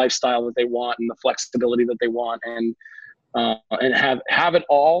have the lifestyle that they want and the flexibility that they want and have it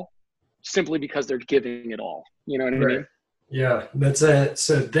all simply because they're giving it all. You know what I mean? Yeah, that's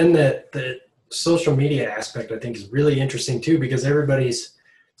so then the social media aspect I think is really interesting too, because everybody's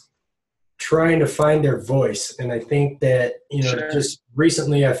trying to find their voice. And I think that, just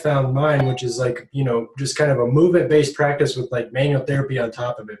recently I found mine, which is like, just kind of a movement-based practice with like manual therapy on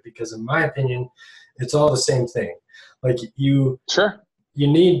top of it, because in my opinion, it's all the same thing. Like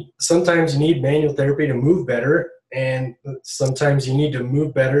sometimes you need manual therapy to move better. And sometimes you need to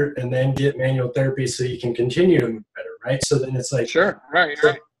move better and then get manual therapy so you can continue to move better. Right. So then it's like, right.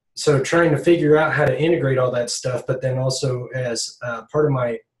 So trying to figure out how to integrate all that stuff, but then also as part of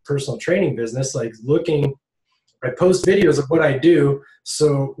my personal training business, like I post videos of what I do.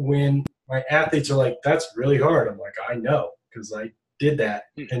 So when my athletes are like, that's really hard, I'm like, I know, because I did that.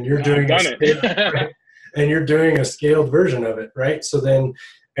 And you're doing right? And you're doing a scaled version of it. Right. So then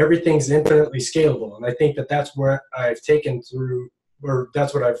everything's infinitely scalable. And I think that that's where I've taken through, or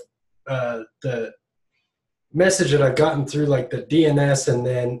that's what the message that I've gotten through like the DNS and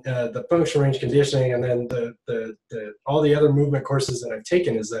then the function range conditioning and then the all the other movement courses that I've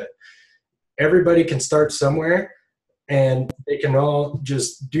taken is that everybody can start somewhere and they can all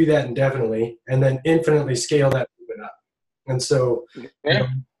just do that indefinitely and then infinitely scale that movement up. And so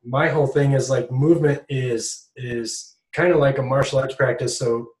my whole thing is like movement is kind of like a martial arts practice.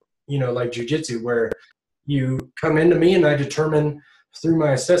 So, like jujitsu, where you come into me and I determine through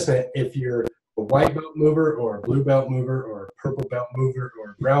my assessment if you're a white belt mover or a blue belt mover or a purple belt mover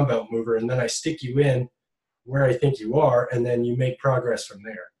or a brown belt mover, and then I stick you in where I think you are, and then you make progress from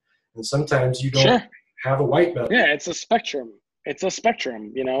there. And sometimes you don't have a white belt. Yeah, it's a spectrum. Right.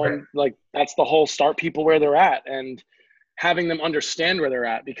 And like that's the whole start people where they're at and having them understand where they're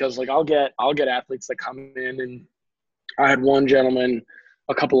at, because like I'll get athletes that come in, and I had one gentleman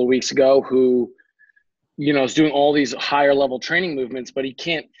a couple of weeks ago who is doing all these higher level training movements, but he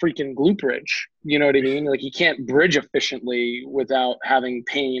can't freaking glute bridge. You know what I mean? Like he can't bridge efficiently without having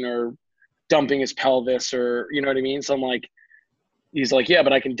pain or dumping his pelvis or, you know what I mean? So I'm like, he's like, yeah,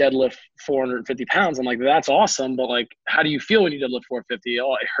 but I can deadlift 450 pounds. I'm like, that's awesome. But like, how do you feel when you deadlift 450?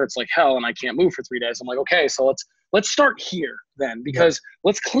 Oh, it hurts like hell and I can't move for 3 days. I'm like, okay, so let's start here then, because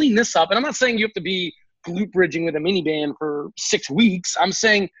let's clean this up. And I'm not saying you have to be glute bridging with a miniband for 6 weeks. I'm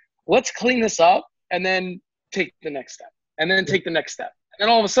saying, let's clean this up and then take the next step and then take the next step. And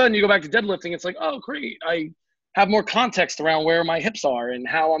then all of a sudden you go back to deadlifting. It's like, oh, great. I have more context around where my hips are and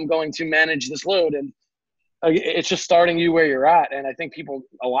how I'm going to manage this load. And it's just starting you where you're at. And I think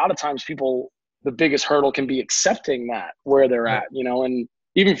a lot of times the biggest hurdle can be accepting that where they're at, and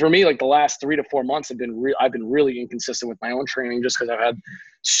even for me, like the last 3 to 4 months I've been really inconsistent with my own training just because I've had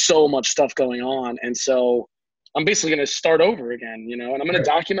so much stuff going on. And so I'm basically going to start over again, and I'm going to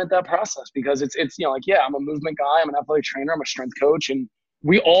document that process because it's I'm a movement guy. I'm an athletic trainer. I'm a strength coach. And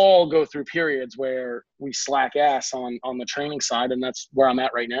we all go through periods where we slack ass on the training side. And that's where I'm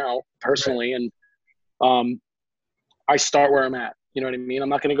at right now personally. Right. And I start where I'm at, you know what I mean? I'm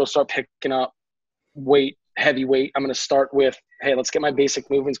not going to go start picking up heavy weight. I'm going to start with, hey, let's get my basic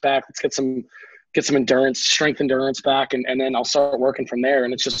movements back. Let's get some strength endurance back. And then I'll start working from there.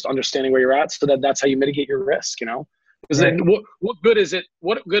 And it's just understanding where you're at so that's how you mitigate your risk, because then what good is it?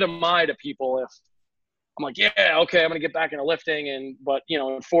 What good am I to people if I'm like, yeah, okay, I'm going to get back into lifting. But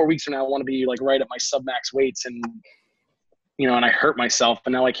in 4 weeks from now, I want to be like right at my sub-max weights and I hurt myself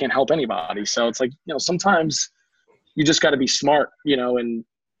and now I can't help anybody. So it's like, sometimes you just got to be smart, and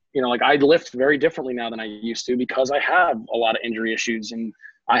You know, like I lift very differently now than I used to because I have a lot of injury issues and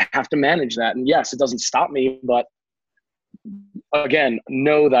I have to manage that. And yes, it doesn't stop me, but again,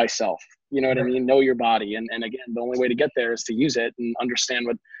 know thyself. You know what I mean? Know your body. And again, the only way to get there is to use it and understand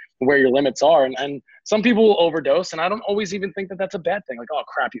where your limits are. And some people will overdose, and I don't always even think that that's a bad thing. Like, oh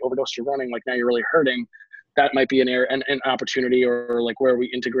crap, you overdosed your running, like now you're really hurting. That might be an opportunity, or like where we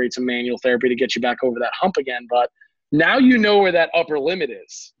integrate some manual therapy to get you back over that hump again. But now you know where that upper limit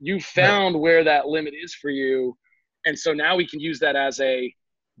is. You found where that limit is for you. And so now we can use that as a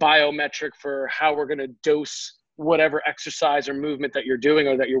biometric for how we're going to dose whatever exercise or movement that you're doing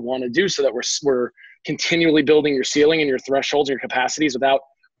or that you want to do, so that we're continually building your ceiling and your thresholds and your capacities without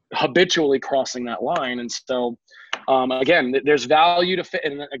habitually crossing that line. And so, again, there's value to fit.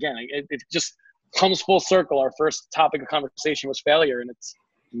 And again, it just comes full circle. Our first topic of conversation was failure, and it's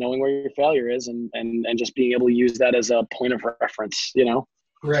knowing where your failure is and just being able to use that as a point of reference, you know?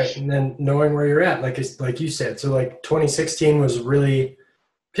 Right. And then knowing where you're at, like you said, so like 2016 was really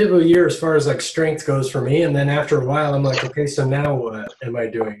pivotal year as far as like strength goes for me. And then after a while, I'm like, okay, so now what am I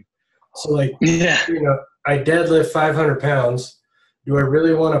doing? So like, you know, I deadlift 500 pounds. Do I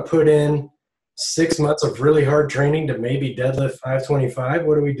really want to put in 6 months of really hard training to maybe deadlift 525?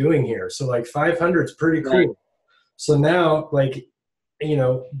 What are we doing here? So like 500 is pretty cool. Right. So now, like, you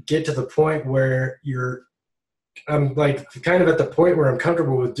know, get to the point where I'm like kind of at the point where I'm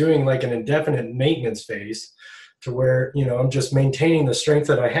comfortable with doing like an indefinite maintenance phase, to where, you know, I'm just maintaining the strength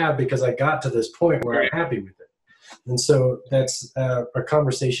that I have because I got to this point where I'm happy with it. And so that's a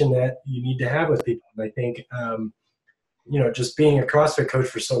conversation that you need to have with people. And I think, you know, just being a CrossFit coach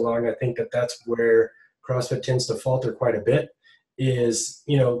for so long, I think that that's where CrossFit tends to falter quite a bit, is,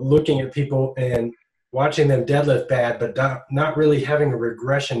 you know, looking at people and watching them deadlift bad, but not really having a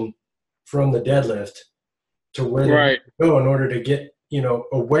regression from the deadlift to where they go in order to get, you know,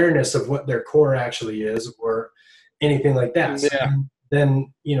 awareness of what their core actually is or anything like that. So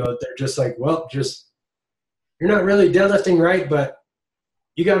then, you know, they're just like, well, you're not really deadlifting right, but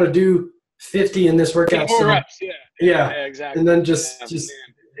you got to do 50 in this workout. More reps, yeah, exactly. And then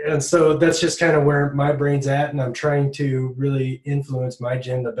and so that's just kind of where my brain's at, and I'm trying to really influence my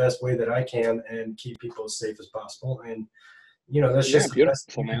gym the best way that I can and keep people as safe as possible. And, you know, that's just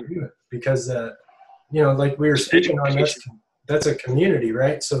beautiful, man. Because, you know, like we were speaking on, that's a community,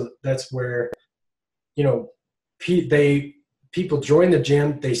 right? So that's where, you know, people join the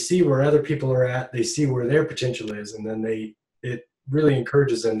gym, they see where other people are at, they see where their potential is, and then it really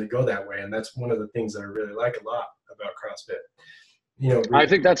encourages them to go that way. And that's one of the things that I really like a lot about CrossFit. You know, I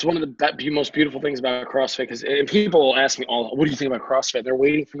think that's one of the most beautiful things about CrossFit, because people ask me, "Oh, what do you think about CrossFit?" They're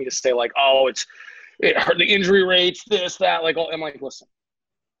waiting for me to say like, "Oh, it hurt, the injury rates, this, that." Like, I'm like, listen,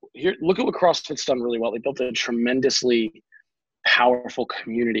 here, look at what CrossFit's done really well. They built a tremendously powerful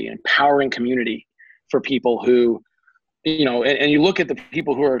community, empowering community for people who, you know, and you look at the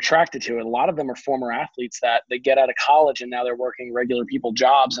people who are attracted to it. A lot of them are former athletes that they get out of college and now they're working regular people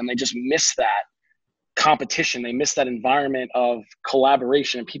jobs, and they just miss that competition. They miss that environment of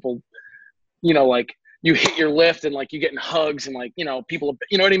collaboration and people, you know, like you hit your lift and like you getting hugs and like, you know, people,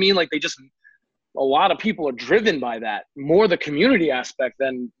 you know what I mean? Like a lot of people are driven by that, more the community aspect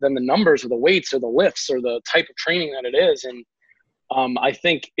than the numbers or the weights or the lifts or the type of training that it is. And I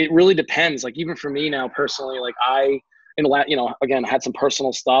think it really depends. Like even for me now personally, like you know, again, had some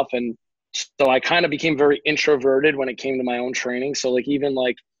personal stuff. And so I kind of became very introverted when it came to my own training. So like even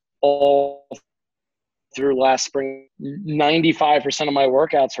like all through last spring, 95% of my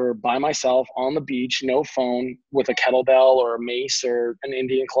workouts were by myself on the beach, no phone, with a kettlebell or a mace or an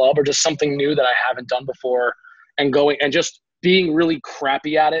Indian club or just something new that I haven't done before, and going and just being really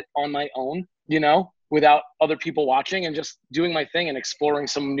crappy at it on my own, you know, without other people watching, and just doing my thing and exploring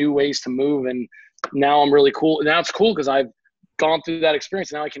some new ways to move. And now I'm really cool. Now it's cool because I've gone through that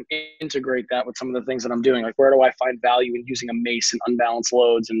experience. Now I can integrate that with some of the things that I'm doing. Like, where do I find value in using a mace and unbalanced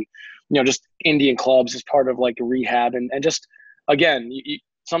loads, and, you know, just Indian clubs as part of like a rehab, and just, again,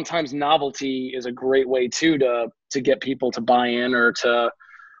 sometimes novelty is a great way too to get people to buy in or to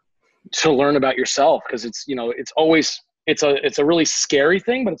learn about yourself. Cause it's, you know, it's a really scary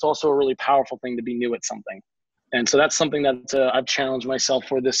thing, but it's also a really powerful thing to be new at something. And so that's something that I've challenged myself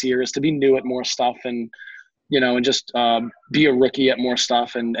for this year, is to be new at more stuff, and, you know, and just be a rookie at more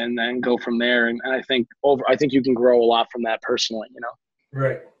stuff, and then go from there. And I think you can grow a lot from that personally, you know?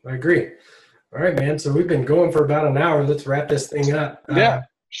 Right. I agree. All right, man. So we've been going for about an hour. Let's wrap this thing up. Yeah,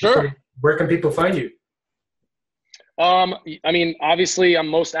 sure. Where can people find you? I mean, obviously I'm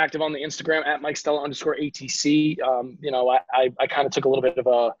most active on the Instagram at @Stella_ATC. You know, I kind of took a little bit of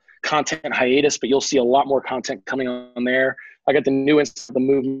a content hiatus, but you'll see a lot more content coming on there. I got the new the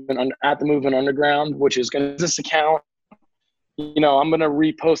movement at the Movement Underground, which is going to this account. You know, I'm going to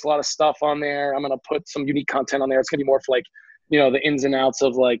repost a lot of stuff on there. I'm going to put some unique content on there. It's going to be more for like, you know, the ins and outs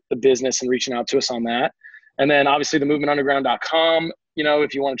of like the business and reaching out to us on that. And then obviously the movementunderground.com, you know,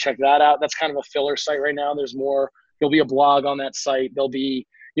 if you want to check that out, that's kind of a filler site right now. There's more, there'll be a blog on that site. There'll be,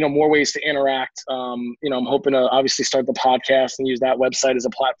 you know, more ways to interact. You know, I'm hoping to obviously start the podcast and use that website as a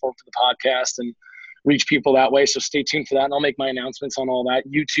platform for the podcast and reach people that way. So stay tuned for that. And I'll make my announcements on all that.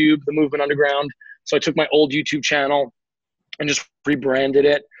 YouTube, the Movement Underground. So I took my old YouTube channel and just rebranded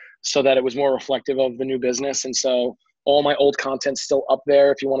it so that it was more reflective of the new business. And so all my old content's still up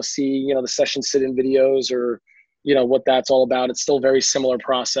there. If you want to see, you know, the session sit-in videos or, you know, what that's all about, it's still a very similar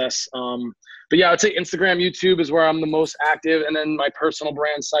process. But yeah, I'd say Instagram, YouTube is where I'm the most active. And then my personal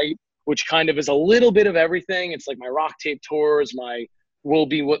brand site, which kind of is a little bit of everything. It's like my rock tape tours, will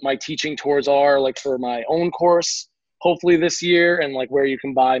be what my teaching tours are, like for my own course, hopefully this year, and like where you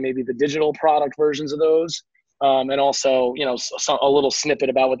can buy maybe the digital product versions of those. And also, you know, a little snippet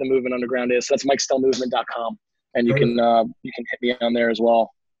about what the Movement Underground is. So that's MikeStellMovement.com. And you can hit me on there as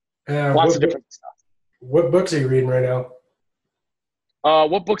well. Lots of different stuff. What books are you reading right now?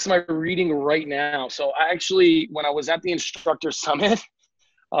 What books am I reading right now? So I actually, when I was at the Instructor Summit,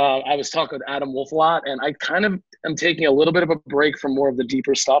 I was talking with Adam Wolf a lot, and I kind of am taking a little bit of a break from more of the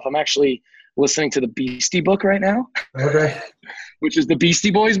deeper stuff. I'm actually listening to the Beastie book right now. Okay. Which is the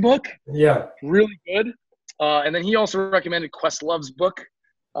Beastie Boys book. Yeah. Really good. And then he also recommended Questlove's book.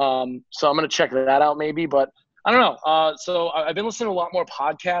 So I'm going to check that out maybe, but I don't know. So I've been listening to a lot more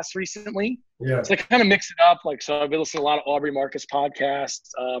podcasts recently. Yeah. So I kind of mix it up. Like, so I've been listening to a lot of Aubrey Marcus podcasts.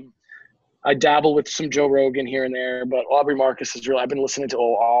 I dabble with some Joe Rogan here and there, but Aubrey Marcus is really, I've been listening to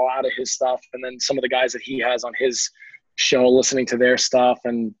all out of his stuff. And then some of the guys that he has on his show, listening to their stuff.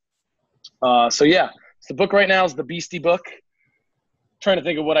 And so, yeah, so the book right now is the Beastie book. Trying to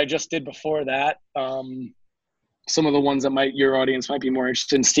think of what I just did before that. Some of the ones that your audience might be more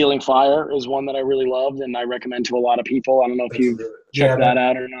interested in. Stealing Fire is one that I really loved and I recommend to a lot of people. I don't know if you've checked that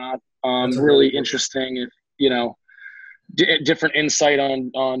out or not. Really interesting, if, you know, different insight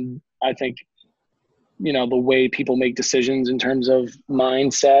on, I think, you know, the way people make decisions in terms of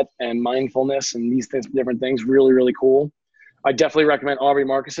mindset and mindfulness and these different things. Really, really cool. I definitely recommend Aubrey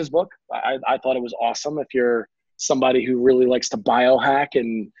Marcus's book. I thought it was awesome. If you're somebody who really likes to biohack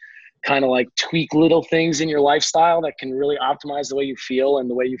and kind of like tweak little things in your lifestyle that can really optimize the way you feel and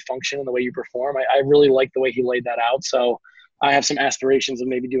the way you function and the way you perform. I really like the way he laid that out. So I have some aspirations of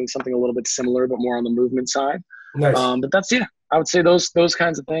maybe doing something a little bit similar, but more on the movement side. Nice. But that's, yeah, I would say those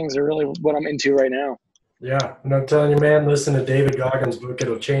kinds of things are really what I'm into right now. Yeah. And I'm telling you, man, listen to David Goggins' book.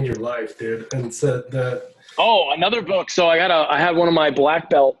 It'll change your life, dude. And so another book. So I had one of my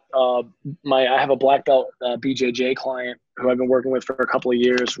black belt, I have a black belt BJJ client who I've been working with for a couple of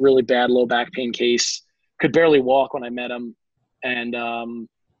years, really bad low back pain case, could barely walk when I met him. And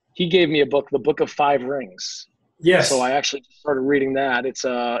he gave me a book, The Book of Five Rings. Yes. So I actually started reading that. It's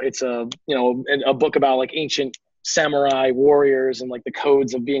a, you know, a book about like ancient samurai warriors and like the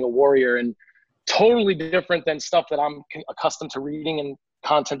codes of being a warrior, and totally different than stuff that I'm accustomed to reading and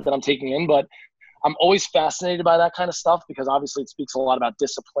content that I'm taking in. But I'm always fascinated by that kind of stuff because obviously it speaks a lot about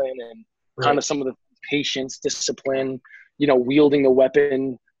discipline and kind of some of the patience, discipline, you know, wielding the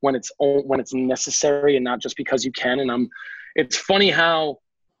weapon when it's necessary and not just because you can. And it's funny how,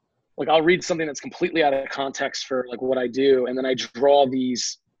 like, I'll read something that's completely out of context for like what I do, and then I draw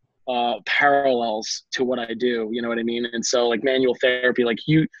these parallels to what I do, you know what I mean? And so like manual therapy, like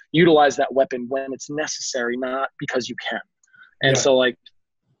you utilize that weapon when it's necessary, not because you can. And so like,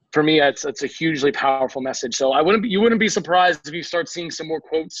 for me, it's a hugely powerful message. So you wouldn't be surprised if you start seeing some more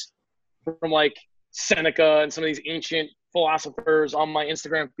quotes from like Seneca and some of these ancient philosophers on my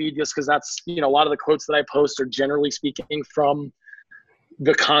Instagram feed, just because that's, you know, a lot of the quotes that I post are generally speaking from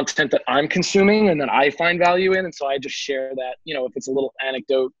the content that I'm consuming and that I find value in. And so I just share that, you know, if it's a little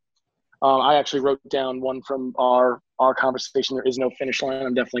anecdote. I actually wrote down one from our conversation, There Is No Finish Line.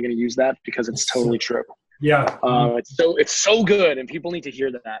 I'm definitely going to use that because it's totally true. Yeah. It's so good, and people need to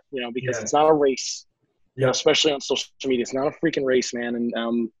hear that, you know, because it's not a race, you know, especially on social media. It's not a freaking race, man.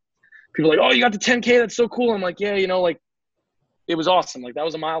 And people are like, oh, you got the 10K. That's so cool. I'm like, yeah, you know, like it was awesome. Like that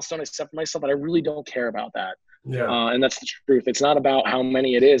was a milestone I set for myself, but I really don't care about that. Yeah. And that's the truth. It's not about how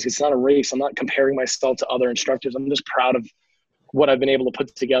many it is. It's not a race. I'm not comparing myself to other instructors. I'm just proud of what I've been able to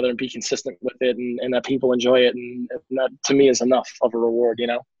put together and be consistent with it, and that people enjoy it. And that to me is enough of a reward, you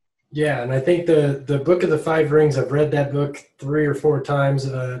know? Yeah. And I think the Book of the Five Rings, I've read that book 3 or 4 times.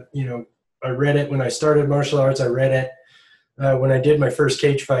 You know, I read it when I started martial arts. I read it when I did my first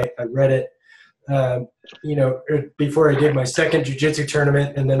cage fight. I read it before I did my second jiu-jitsu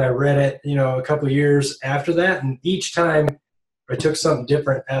tournament, and then I read it, a couple of years after that. And each time I took something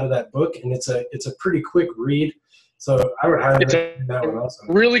different out of that book, and it's a pretty quick read. So I would highly recommend that one also.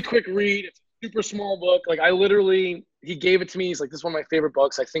 Really quick read. It's a super small book. Like he gave it to me. He's like, this is one of my favorite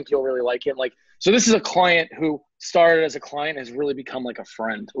books. I think you'll really like it. Like, so this is a client who started as a client, has really become like a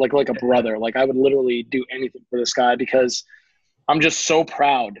friend, like a brother. Like I would literally do anything for this guy because I'm just so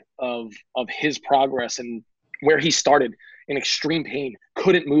proud of his progress and where he started in extreme pain,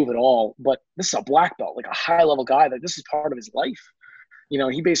 couldn't move at all. But this is a black belt, like a high level guy, that this is part of his life.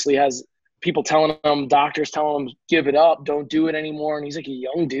 He basically has people telling him, doctors telling him, give it up, don't do it anymore. And he's like a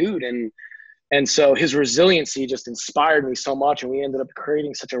young dude. And so his resiliency just inspired me so much. And we ended up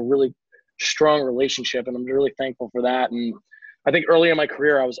creating such a really strong relationship. And I'm really thankful for that. And I think early in my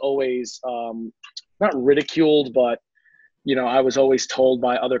career, I was always not ridiculed, but I was always told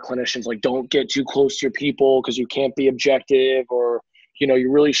by other clinicians, like, don't get too close to your people because you can't be objective, or,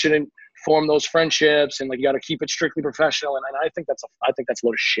 you really shouldn't form those friendships, and like, you got to keep it strictly professional. And I think that's a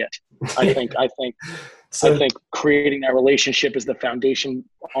load of shit. I think creating that relationship is the foundation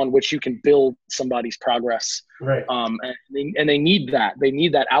on which you can build somebody's progress. Right. And they need that. They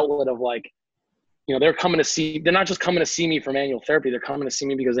need that outlet of like, they're not just coming to see me for manual therapy. They're coming to see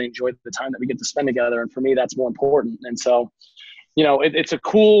me because they enjoy the time that we get to spend together. And for me, that's more important. And so, it's a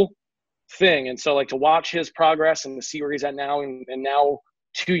cool thing. And so like to watch his progress and to see where he's at now, and now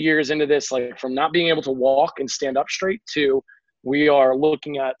 2 years into this, like from not being able to walk and stand up straight to, we are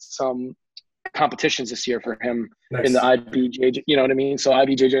looking at some competitions this year for him. Nice. In the IBJJ, you know what I mean? So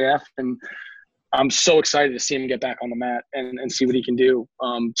IBJJF, and I'm so excited to see him get back on the mat and see what he can do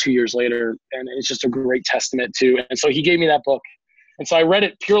 2 years later. And it's just a great testament to, and so he gave me that book. And so I read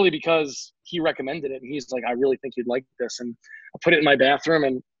it purely because he recommended it. And he's like, I really think you'd like this. And I put it in my bathroom,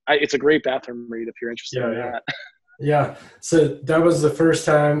 and it's a great bathroom read if you're interested in that. Yeah. So that was the first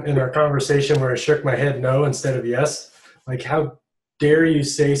time in our conversation where I shook my head no instead of yes. Like, how dare you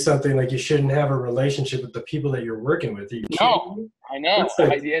say something like you shouldn't have a relationship with the people that you're working with? No, I know.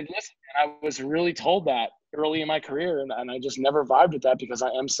 Like, I did. Listen, I was really told that early in my career, and I just never vibed with that because I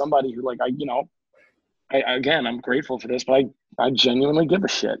am somebody who, like, again, I'm grateful for this, but I genuinely give a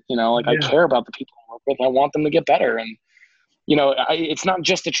shit. I care about the people I work with. I want them to get better, and it's not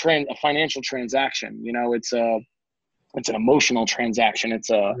just a financial transaction. It's an emotional transaction. It's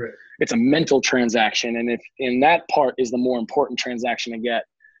a mental transaction. And that part is the more important transaction to get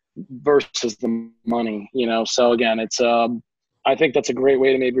versus the money, So again, I think that's a great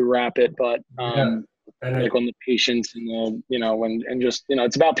way to maybe wrap it, but like on the patients and and just,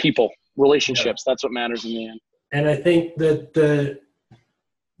 it's about people, relationships. That's what matters in the end. And I think that the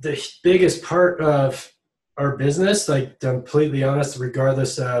biggest part of our business, like, to be completely honest,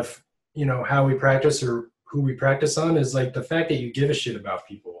 regardless of, how we practice or who we practice on, is like the fact that you give a shit about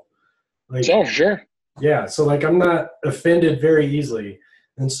people. Like, oh, sure. Yeah. So like, I'm not offended very easily.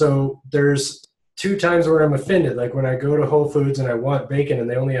 And so there's 2 times where I'm offended. Like when I go to Whole Foods and I want bacon and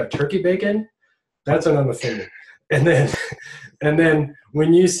they only have turkey bacon, that's when I'm offended. And then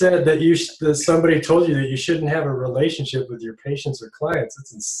when you said that somebody told you that you shouldn't have a relationship with your patients or clients,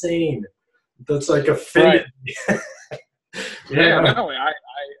 it's insane. That's like offended. Right. No,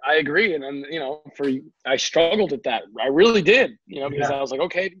 I agree. And I struggled with that. I really did, because I was like,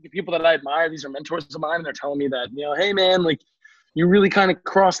 okay, the people that I admire, these are mentors of mine, and they're telling me that, hey man, like, you really kind of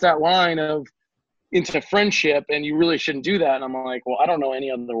crossed that line into friendship, and you really shouldn't do that. And I'm like, well, I don't know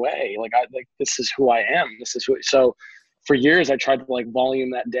any other way. Like, this is who I am. So for years I tried to like volume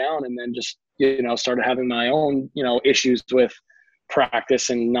that down, and then just, started having my own, issues with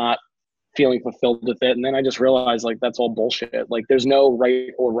practice and not feeling fulfilled with it. And then I just realized, like, that's all bullshit. Like, there's no right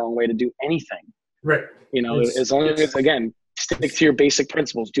or wrong way to do anything. Right. As long as, again, stick to your basic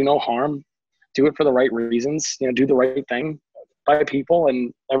principles, do no harm, do it for the right reasons, do the right thing by people,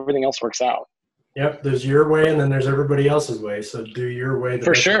 and everything else works out. Yep. There's your way, and then there's everybody else's way. So do your way.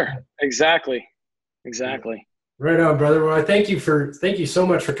 For sure. Exactly. Right on, brother. Well, thank you so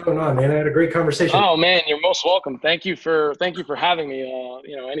much for coming on, man. I had a great conversation. Oh man, you're most welcome. Thank you for having me.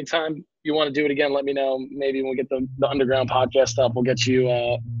 Anytime you want to do it again, let me know. Maybe we'll get the Underground podcast up. We'll get you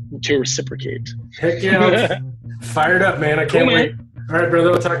to reciprocate. Heck yeah. Fired up, man. I can't wait. All right,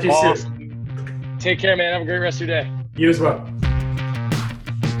 brother. I'll talk to you soon. Take care, man. Have a great rest of your day. You as well.